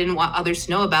job I didn't want others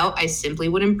to know about, I simply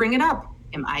wouldn't bring it up.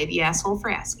 Am I the asshole for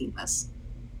asking this?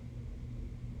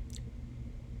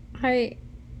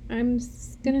 I'm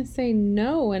gonna say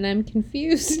no, and I'm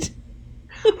confused.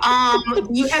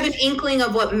 You have an inkling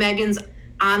of what Megan's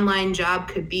online job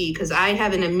could be? Because I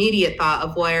have an immediate thought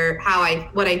of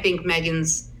what I think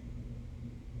Megan's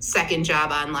second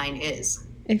job online is.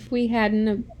 If we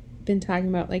hadn't been talking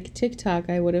about like TikTok,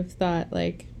 I would have thought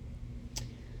like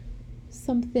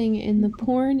something in the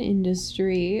porn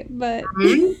industry, but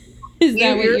is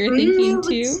that what you're thinking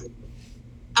too?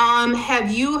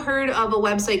 Have you heard of a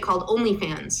website called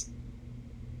OnlyFans?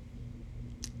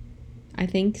 I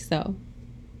think so.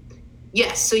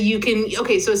 Yes, so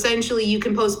so essentially you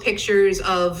can post pictures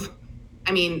of,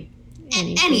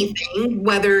 anything,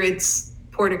 whether it's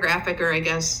pornographic or I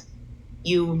guess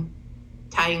you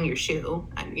tying your shoe,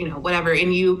 whatever,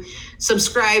 and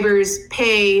subscribers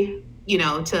pay,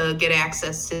 to get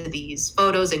access to these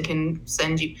photos and can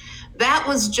send you. That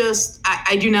was just,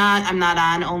 I'm not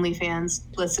on OnlyFans,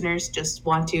 listeners, just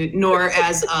want to, nor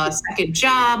as a second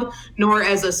job, nor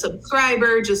as a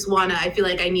subscriber, I feel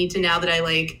like I need to, now that I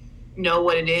know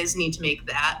what it is, need to make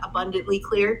that abundantly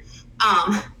clear.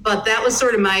 But that was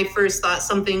sort of my first thought,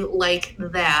 something like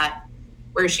that,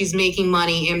 where she's making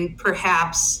money and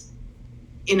perhaps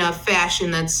in a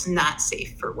fashion that's not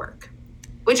safe for work,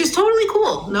 which is totally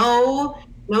cool.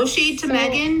 No shade to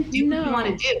Megan. Do what you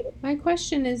want to do. My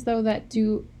question is though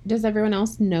does everyone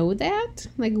else know that?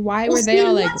 Like, why were they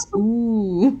all like,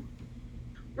 ooh?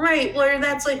 Right. Well,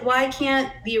 that's like, why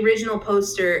can't the original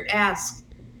poster ask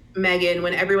Megan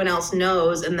when everyone else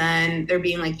knows, and then they're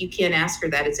being like, you can't ask her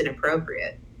that, it's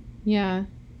inappropriate. Yeah.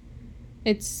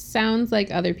 It sounds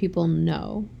like other people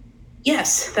know.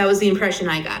 Yes, that was the impression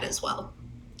I got as well.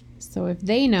 So if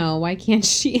they know, why can't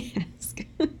she ask?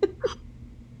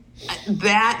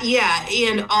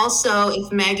 And also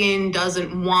if Megan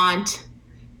doesn't want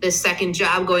this second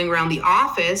job going around the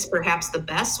office, perhaps the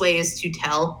best way is to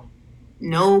tell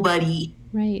nobody.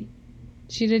 Right.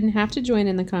 She didn't have to join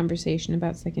in the conversation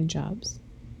about second jobs.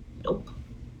 Nope.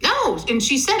 No, and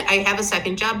she said, I have a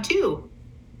second job too.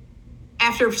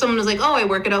 After someone was like, oh, I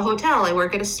work at a hotel, I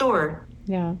work at a store.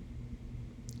 Yeah.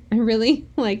 I really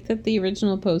like that the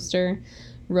original poster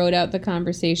wrote out the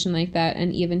conversation like that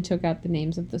and even took out the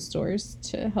names of the stores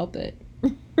to help it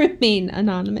remain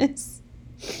anonymous.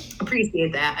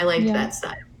 Appreciate that. I liked that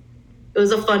style. It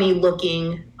was a funny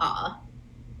looking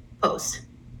post,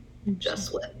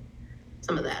 just with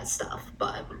some of that stuff.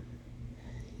 But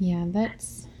yeah,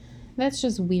 that's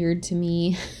just weird to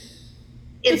me.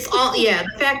 It's all, the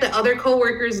fact that other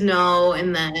coworkers know,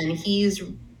 and then I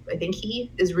think he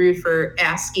is rude for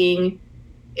asking.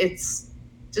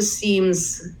 Just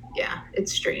seems,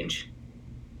 it's strange.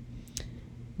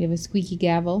 We have a squeaky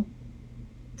gavel.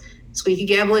 Squeaky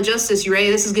gavel of justice. You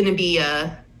ready? This is going to be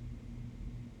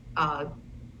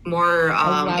more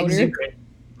louder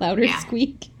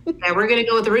squeak. Yeah, we're going to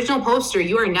go with the original poster.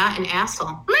 You are not an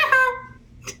asshole.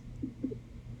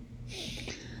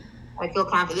 I feel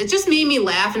confident. It just made me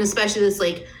laugh, and especially this,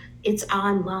 like, it's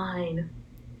online.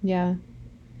 Yeah.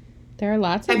 There are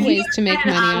lots of ways to make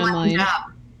money online.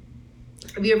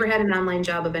 Have you ever had an online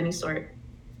job of any sort?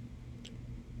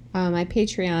 My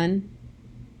Patreon.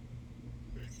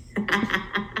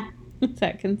 Is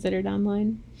that considered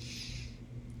online?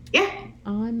 Yeah.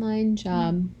 Online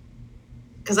job.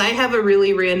 Because I have a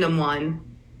really random one.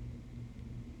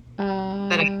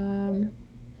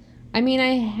 I mean,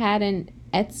 I had an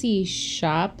Etsy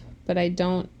shop, but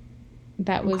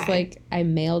that was like, I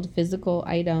mailed physical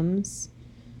items.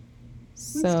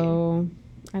 So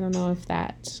I don't know if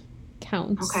that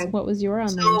counts. Okay. What was your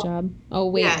online job? Oh,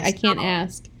 wait, I can't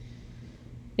ask.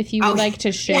 If you would like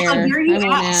to share, I won't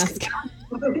ask.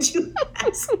 What would you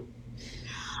ask?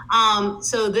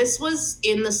 So this was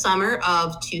in the summer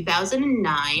of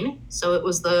 2009. So it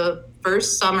was the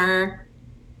first summer.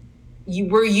 You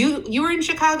were in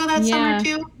Chicago that summer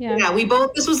too? Yeah.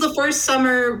 This was the first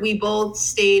summer we both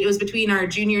stayed. It was between our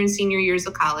junior and senior years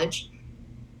of college.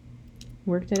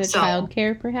 Worked at a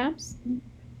childcare, perhaps?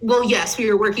 Well, yes, we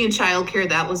were working in childcare.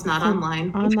 That was not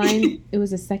online. Online, it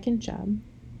was a second job.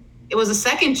 It was a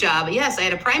second job. Yes, I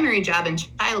had a primary job in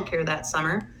childcare that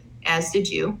summer, as did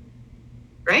you.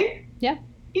 Right? Yeah.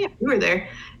 Yeah, you were there.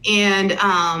 And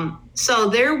so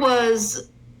there was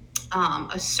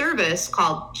a service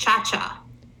called Cha-Cha.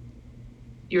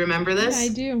 You remember this? Yeah, I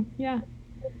do. Yeah.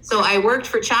 So I worked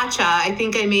for Cha-Cha. I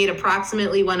think I made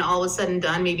approximately, when all was said and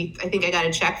done, I think I got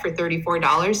a check for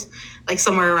 $34, like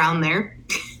somewhere around there.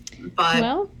 But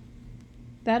well,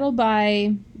 that'll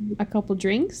buy a couple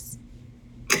drinks.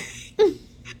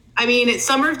 I mean, it's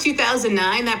summer of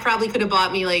 2009. That probably could have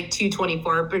bought me like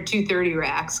 224 or 230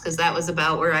 racks, because that was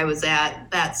about where I was at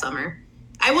that summer.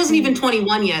 I wasn't even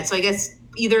 21 yet, so I guess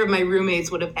either of my roommates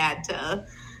would have had to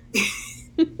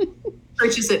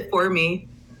purchase it for me.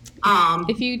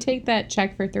 If you take that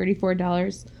check for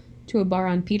 $34 to a bar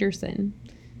on Peterson,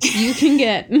 you can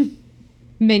get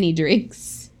many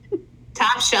drinks.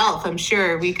 Top shelf, I'm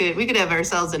sure. We could have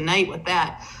ourselves a night with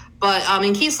that. But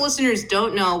in case listeners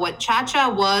don't know, what Cha-Cha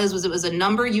was it was a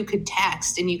number you could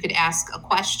text and you could ask a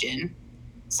question,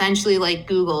 essentially like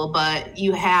Google, but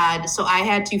I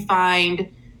had to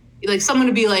find, like, someone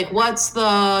would be like, what's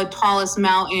the tallest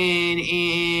mountain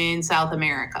in South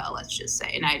America, let's just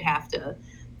say, and I'd have to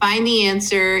find the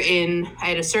answer I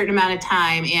had a certain amount of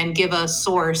time and give a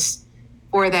source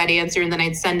for that answer, and then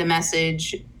I'd send a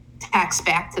text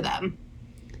back to them.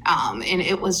 And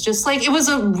it was just like, it was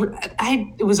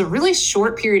a really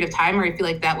short period of time where I feel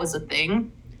like that was a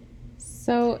thing.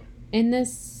 So in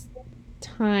this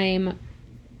time,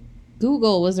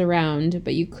 Google was around,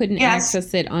 but you couldn't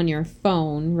access it on your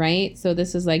phone, right? So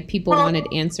this is like people wanted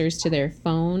answers to their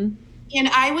phone. And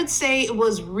I would say it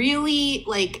was really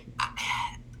like,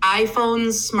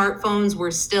 smartphones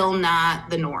were still not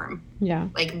the norm. Yeah.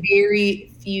 Like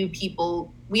very few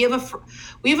people. We have a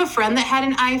friend that had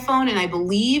an iPhone, and I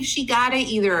believe she got it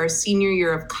either our senior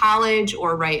year of college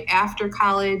or right after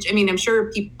college. I mean, I'm sure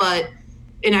people,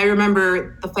 and I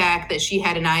remember the fact that she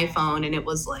had an iPhone, and it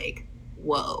was like,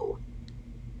 whoa.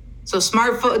 So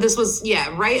this was,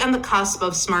 right on the cusp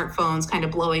of smartphones kind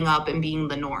of blowing up and being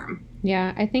the norm.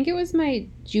 Yeah, I think it was my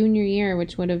junior year,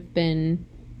 which would have been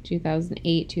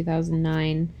 2008,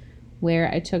 2009, where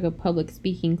I took a public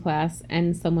speaking class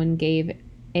and someone gave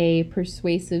a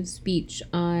persuasive speech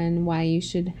on why you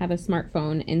should have a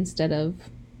smartphone instead of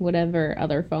whatever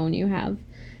other phone you have.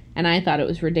 And I thought it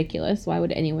was ridiculous. Why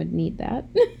would anyone need that?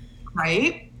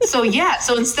 Right? So,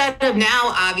 so instead of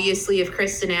now, obviously, if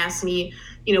Kristen asked me,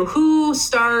 who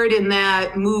starred in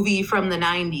that movie from the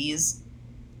 90s,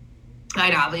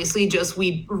 I'd obviously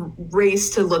we'd race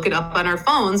to look it up on our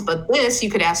phones. But this, you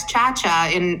could ask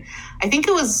Cha-Cha. And I think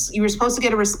you were supposed to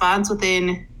get a response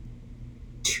within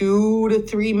 2 to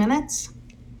 3 minutes.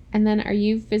 And then are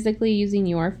you physically using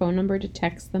your phone number to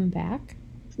text them back?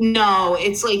 No,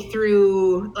 it's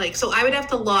through, so I would have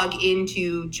to log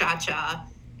into Cha-Cha,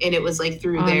 and it was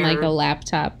through on their... a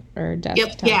laptop or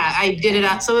desktop. Yep, yeah, I did it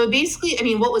on... So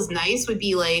basically, what was nice would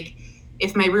be,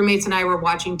 if my roommates and I were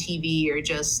watching TV or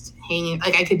just hanging,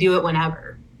 I could do it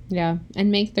whenever. Yeah, and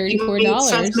make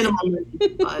 $34. Minimum,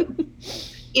 but...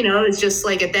 it's just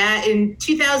at that in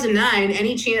 2009,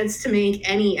 any chance to make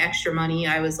any extra money,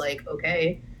 I was like,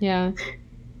 okay. Yeah.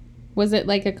 Was it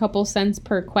a couple cents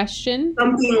per question?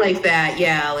 Something like that.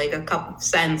 Yeah. A couple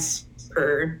cents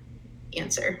per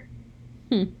answer.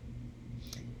 Yeah.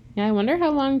 I wonder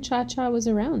how long Cha-Cha was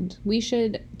around. We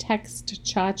should text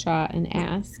Cha-Cha and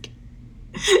ask.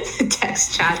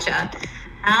 Text Cha-Cha.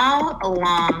 How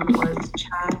long was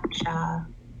Cha-Cha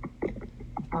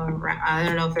around? I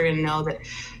don't know if they're going to know that.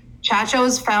 Cha-Cha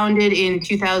was founded in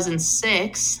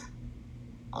 2006.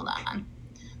 Hold on.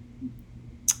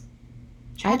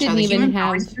 I didn't even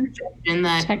have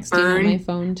texting on my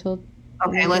phone till...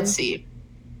 Okay, later. Let's see.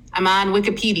 I'm on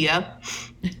Wikipedia.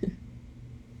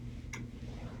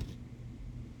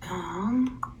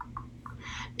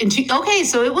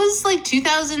 So it was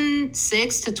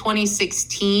 2006 to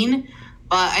 2016.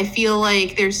 But I feel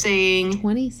like they're saying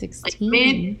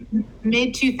 2016,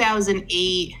 mid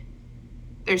 2008.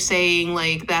 They're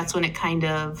saying that's when it kind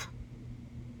of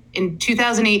in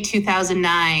 2008,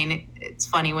 2009. It's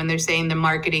funny when they're saying the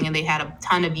marketing and they had a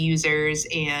ton of users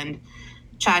and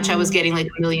Cha-Cha was getting 1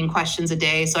 million questions a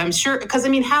day. So I'm sure because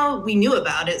how we knew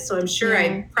about it. So I'm sure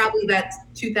that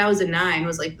 2009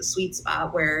 was the sweet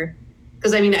spot where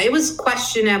because it was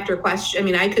question after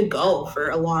question. I could go for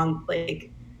a long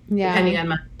depending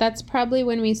on that's probably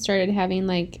when we started having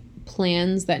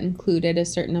plans that included a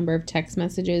certain number of text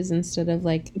messages instead of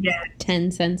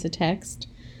 10 cents a text.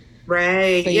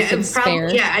 Right. So I feel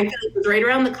like it was right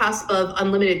around the cusp of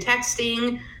unlimited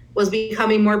texting was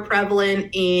becoming more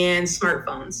prevalent and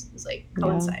smartphones. It was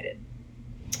coincided.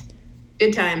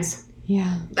 Good times.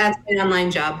 Yeah. That's my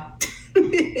online job.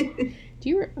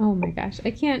 Oh my gosh.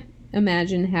 I can't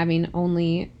imagine having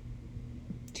only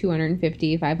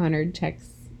 250, 500 texts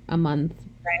a month.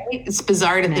 Right? It's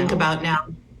bizarre to think about now.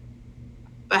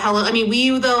 But hello,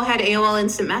 we though had AOL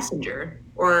Instant Messenger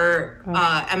or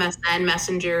MSN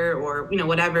Messenger or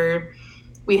whatever.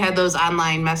 We had those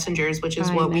online messengers, which is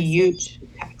what we use to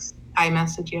text.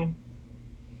 iMessage, yeah.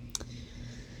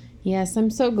 Yes, I'm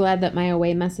so glad that my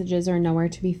away messages are nowhere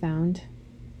to be found.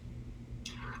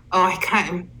 Oh,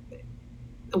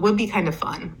 it would be kind of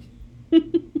fun.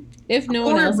 If no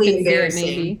one else can see it,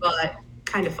 maybe. But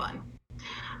kind of fun.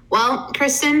 Well,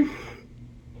 Kristen,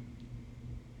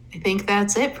 I think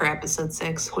that's it for episode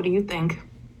 6. What do you think?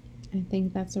 I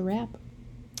think that's a wrap.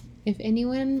 If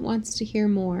anyone wants to hear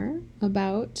more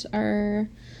about our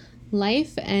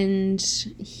life and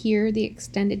hear the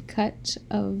extended cut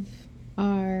of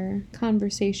our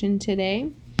conversation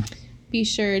today, be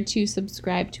sure to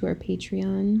subscribe to our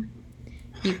Patreon.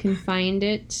 You can find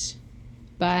it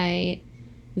by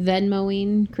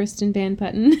Venmoing Kristen Van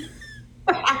Putten.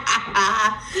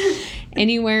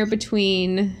 Anywhere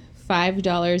between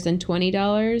 $5 and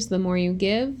 $20. The more you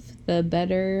give, the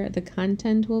better the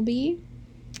content will be.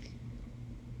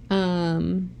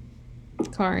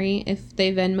 Kari, if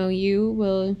they Venmo you,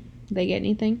 will they get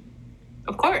anything?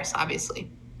 Of course, obviously.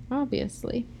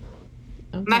 Obviously.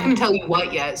 Okay. I'm not going to tell you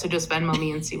what yet, so just Venmo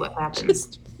me and see what happens.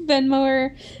 Just Venmo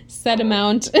her set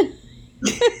amount and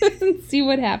see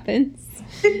what happens.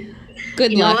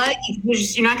 Good luck. Know what?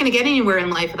 You're not going to get anywhere in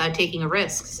life without taking a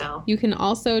risk. So you can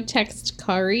also text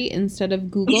Kari instead of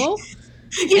Google.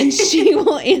 and she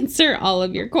will answer all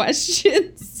of your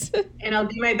questions. And I'll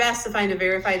do my best to find a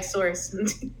verified source.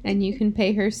 And you can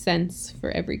pay her cents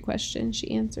for every question she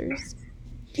answers.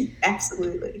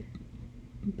 Absolutely.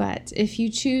 But if you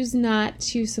choose not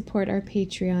to support our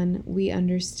Patreon, we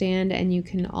understand, and you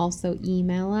can also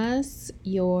email us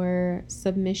your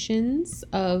submissions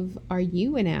of Are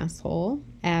You an Asshole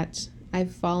at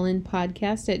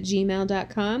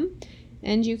I'veFallenPodcast@gmail.com.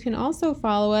 And you can also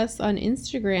follow us on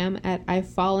Instagram at I've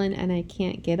Fallen and I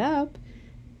Can't Get Up.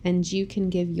 And you can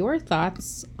give your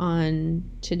thoughts on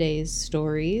today's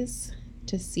stories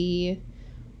to see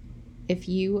if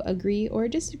you agree or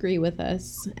disagree with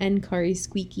us and Kari's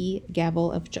squeaky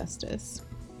gavel of justice.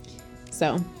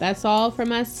 So that's all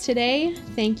from us today.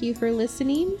 Thank you for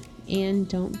listening, and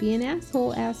don't be an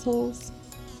asshole, assholes.